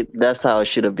did it, that's how it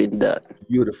should have been done.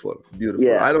 Beautiful.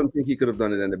 Yeah. I don't think he could have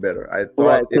done it any better. I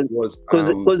thought it was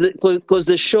because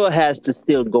the show has to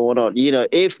still go on.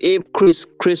 If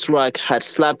Chris Rock had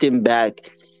slapped him back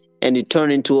and it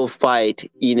turned into a fight,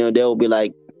 they'll be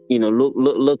like,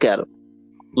 look at him,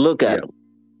 look at him.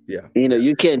 Yeah.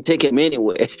 You can't take him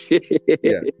anywhere.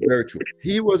 Yeah, very true.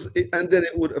 He was, and then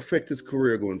it would affect his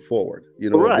career going forward,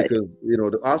 because,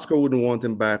 the Oscar wouldn't want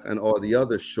him back and all the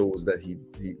other shows that he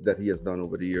has done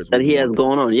over the years. That he has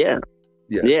gone on, yeah.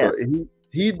 So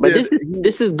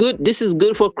this is good. This is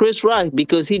good for Chris Rock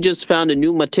because he just found a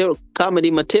new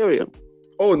comedy material.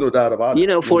 Oh, no doubt about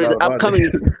it. For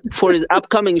his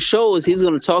upcoming shows, he's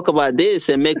going to talk about this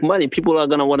and make money. People are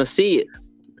going to want to see it.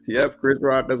 Yep, Chris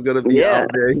Rock is gonna be Yeah. out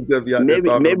there. He's gonna be out there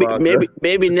talking about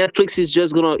Maybe Netflix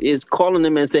is calling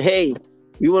him and say, "Hey,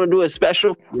 you want to do a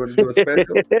special? you want to do a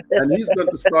special." And he's going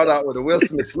to start out with a Will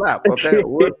Smith slap. Okay,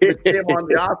 Will Smith came on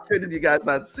the Oscar. Did you guys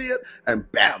not see it? And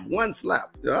bam, one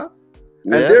slap. Yeah.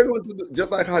 And Yeah. they're going to do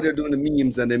just like how they're doing the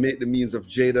memes, and they make the memes of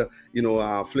Jada,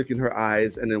 flicking her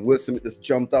eyes, and then Will Smith just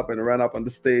jumped up and ran up on the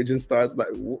stage and starts like,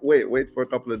 wait for a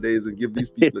couple of days and give these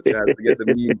people a chance to get the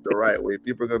memes the right way.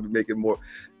 People are going to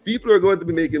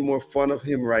be making more fun of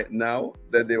him right now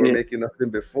than they were making of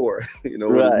him before. With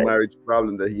his marriage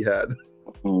problem that he had.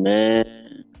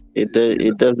 Man,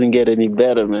 it doesn't get any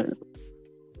better, man.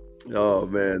 Oh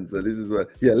man, so this is what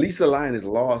Lisa Lyon is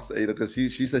lost, because she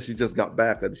said she just got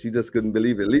back and she just couldn't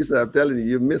believe it. Lisa, I'm telling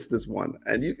you missed this one.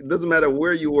 And it doesn't matter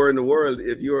where you were in the world,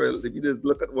 if you just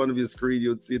look at one of your screen,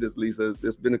 you'll see this, Lisa.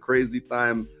 It's been a crazy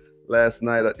time last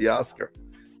night at the Oscar.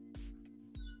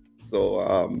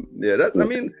 So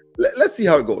let's see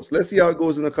how it goes. Let's see how it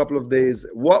goes in a couple of days.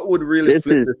 What would really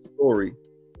flip the story?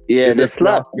 Yeah, the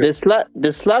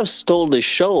slap stole the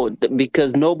show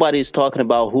because nobody's talking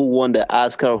about who won the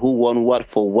Oscar, who won what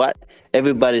for what.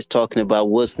 Everybody's talking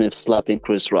about Will Smith slapping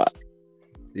Chris Rock.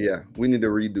 Yeah, we need a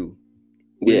redo.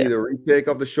 We need a retake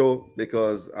of the show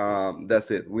because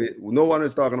that's it. No one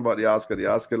is talking about the Oscar. The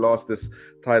Oscar lost this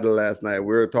title last night.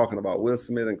 We're talking about Will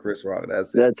Smith and Chris Rock.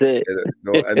 That's it.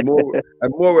 And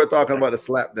more we're talking about the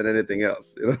slap than anything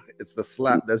else. It's the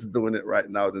slap that's doing it right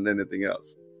now than anything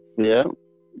else. Yeah.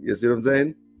 You see what I'm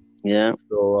saying? Yeah.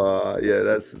 So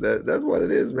that's what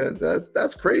it is, man.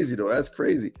 That's crazy though. That's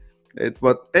crazy.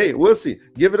 But hey, we'll see.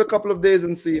 Give it a couple of days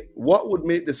and see. What would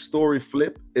make the story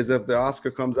flip is if the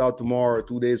Oscar comes out tomorrow or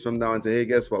 2 days from now and say, hey,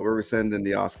 guess what? We're rescinding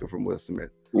the Oscar from Will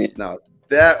Smith. Yeah. Now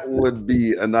that would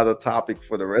be another topic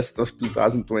for the rest of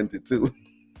 2022.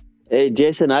 Hey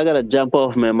Jason, I gotta jump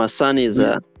off, man. My son is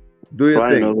do your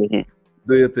thing. Over here.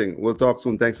 Do your thing. We'll talk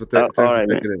soon. Thanks for taking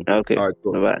it in. Okay. All right,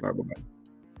 cool. Bye-bye. All right, bye-bye.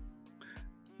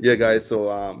 Yeah, guys.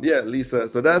 So Lisa.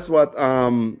 So that's what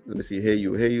let me see. Hey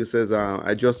you says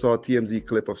I just saw a TMZ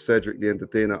clip of Cedric the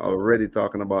Entertainer already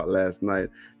talking about last night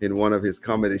in one of his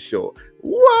comedy show.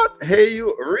 What? Hey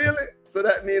you, really? So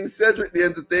that means Cedric the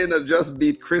Entertainer just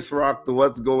beat Chris Rock to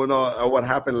what's going on or what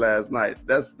happened last night.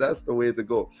 That's the way to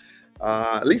go.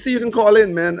 Lisa, you can call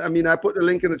in, man. I mean, I put the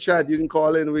link in the chat. You can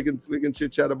call in. We can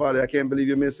chit chat about it. I can't believe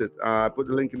you miss it. I put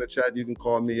the link in the chat. You can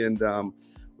call me and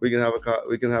we can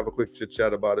have a quick chit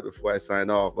chat about it before I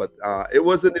sign off. But it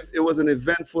was an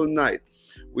eventful night.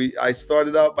 I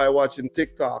started out by watching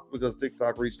TikTok because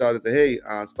TikTok reached out and said, hey,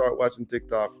 start watching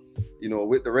TikTok,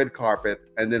 with the red carpet.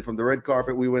 And then from the red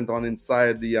carpet, we went on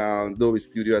inside the Dolby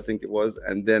studio, I think it was.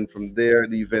 And then from there,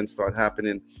 the events start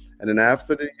happening. And then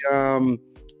after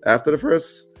the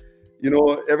first,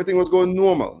 everything was going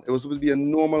normal. It was supposed to be a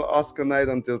normal Oscar night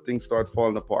until things start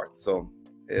falling apart. So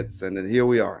and then here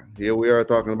we are. Here we are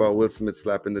talking about Will Smith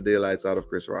slapping the daylights out of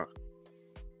Chris Rock.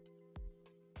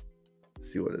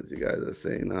 Let's see what else you guys are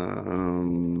saying.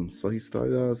 So he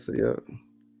started out, so yeah.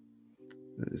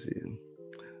 Let me see.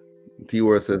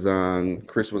 T-Word says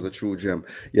Chris was a true gem.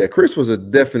 Yeah, Chris was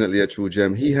definitely a true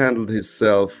gem. He handled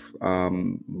himself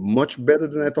much better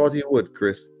than I thought he would,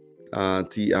 Chris.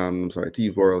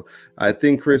 T-World. I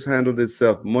think Chris handled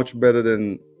himself much better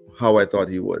than how I thought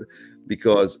he would,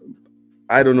 because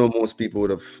I don't know most people would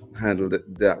have handled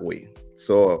it that way.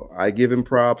 So I give him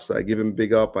props. I give him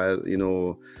big up. I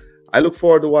look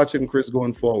forward to watching Chris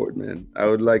going forward, man. I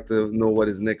would like to know what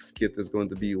his next skit is going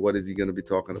to be. What is he going to be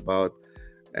talking about?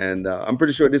 And I'm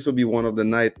pretty sure this will be one of the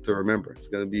night to remember. It's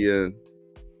going to be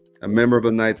a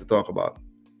memorable night to talk about.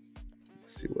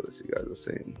 Let's see what else you guys are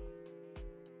saying.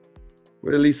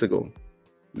 Where did Lisa go?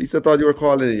 Lisa thought you were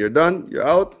calling in. You're done? You're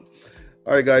out?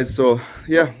 All right, guys. So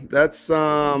yeah, that's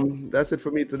it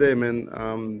for me today,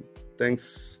 man.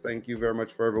 Thank you very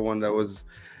much for everyone that was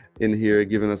in here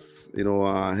giving us,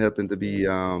 helping to be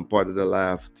part of the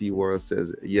laugh. T-World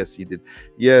says yes, he did.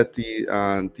 Yeah,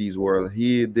 T's World,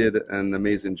 he did an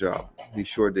amazing job. He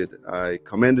sure did. I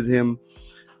commended him.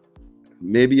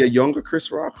 Maybe a younger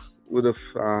Chris Rock would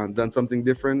have done something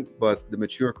different, but the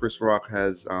mature Chris Rock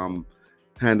has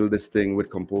handled this thing with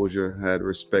composure, had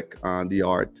respect on the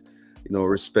art,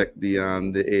 respect the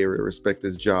area, respect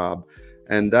his job.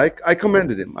 And I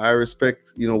commended him. I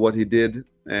respect, what he did.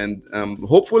 And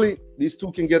hopefully these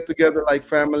two can get together like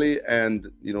family. And,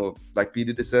 like P.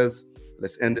 Diddy says,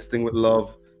 let's end this thing with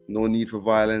love. No need for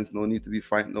violence. No need to be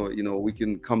fighting. No, we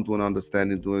can come to an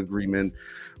understanding, to an agreement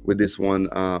with this one.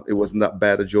 It wasn't that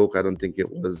bad a joke. I don't think it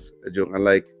was a joke. And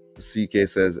like CK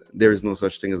says, there is no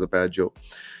such thing as a bad joke.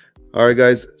 All right,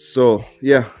 guys. So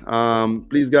yeah,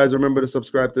 please, guys, remember to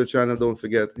subscribe to the channel. Don't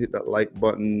forget, hit that like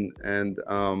button, and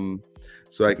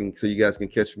so you guys can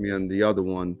catch me on the other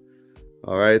one.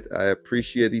 All right. I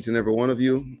appreciate each and every one of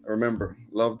you. Remember,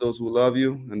 love those who love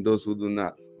you and those who do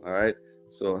not. All right.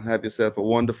 So have yourself a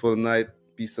wonderful night.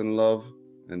 Peace and love,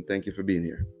 and thank you for being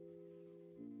here.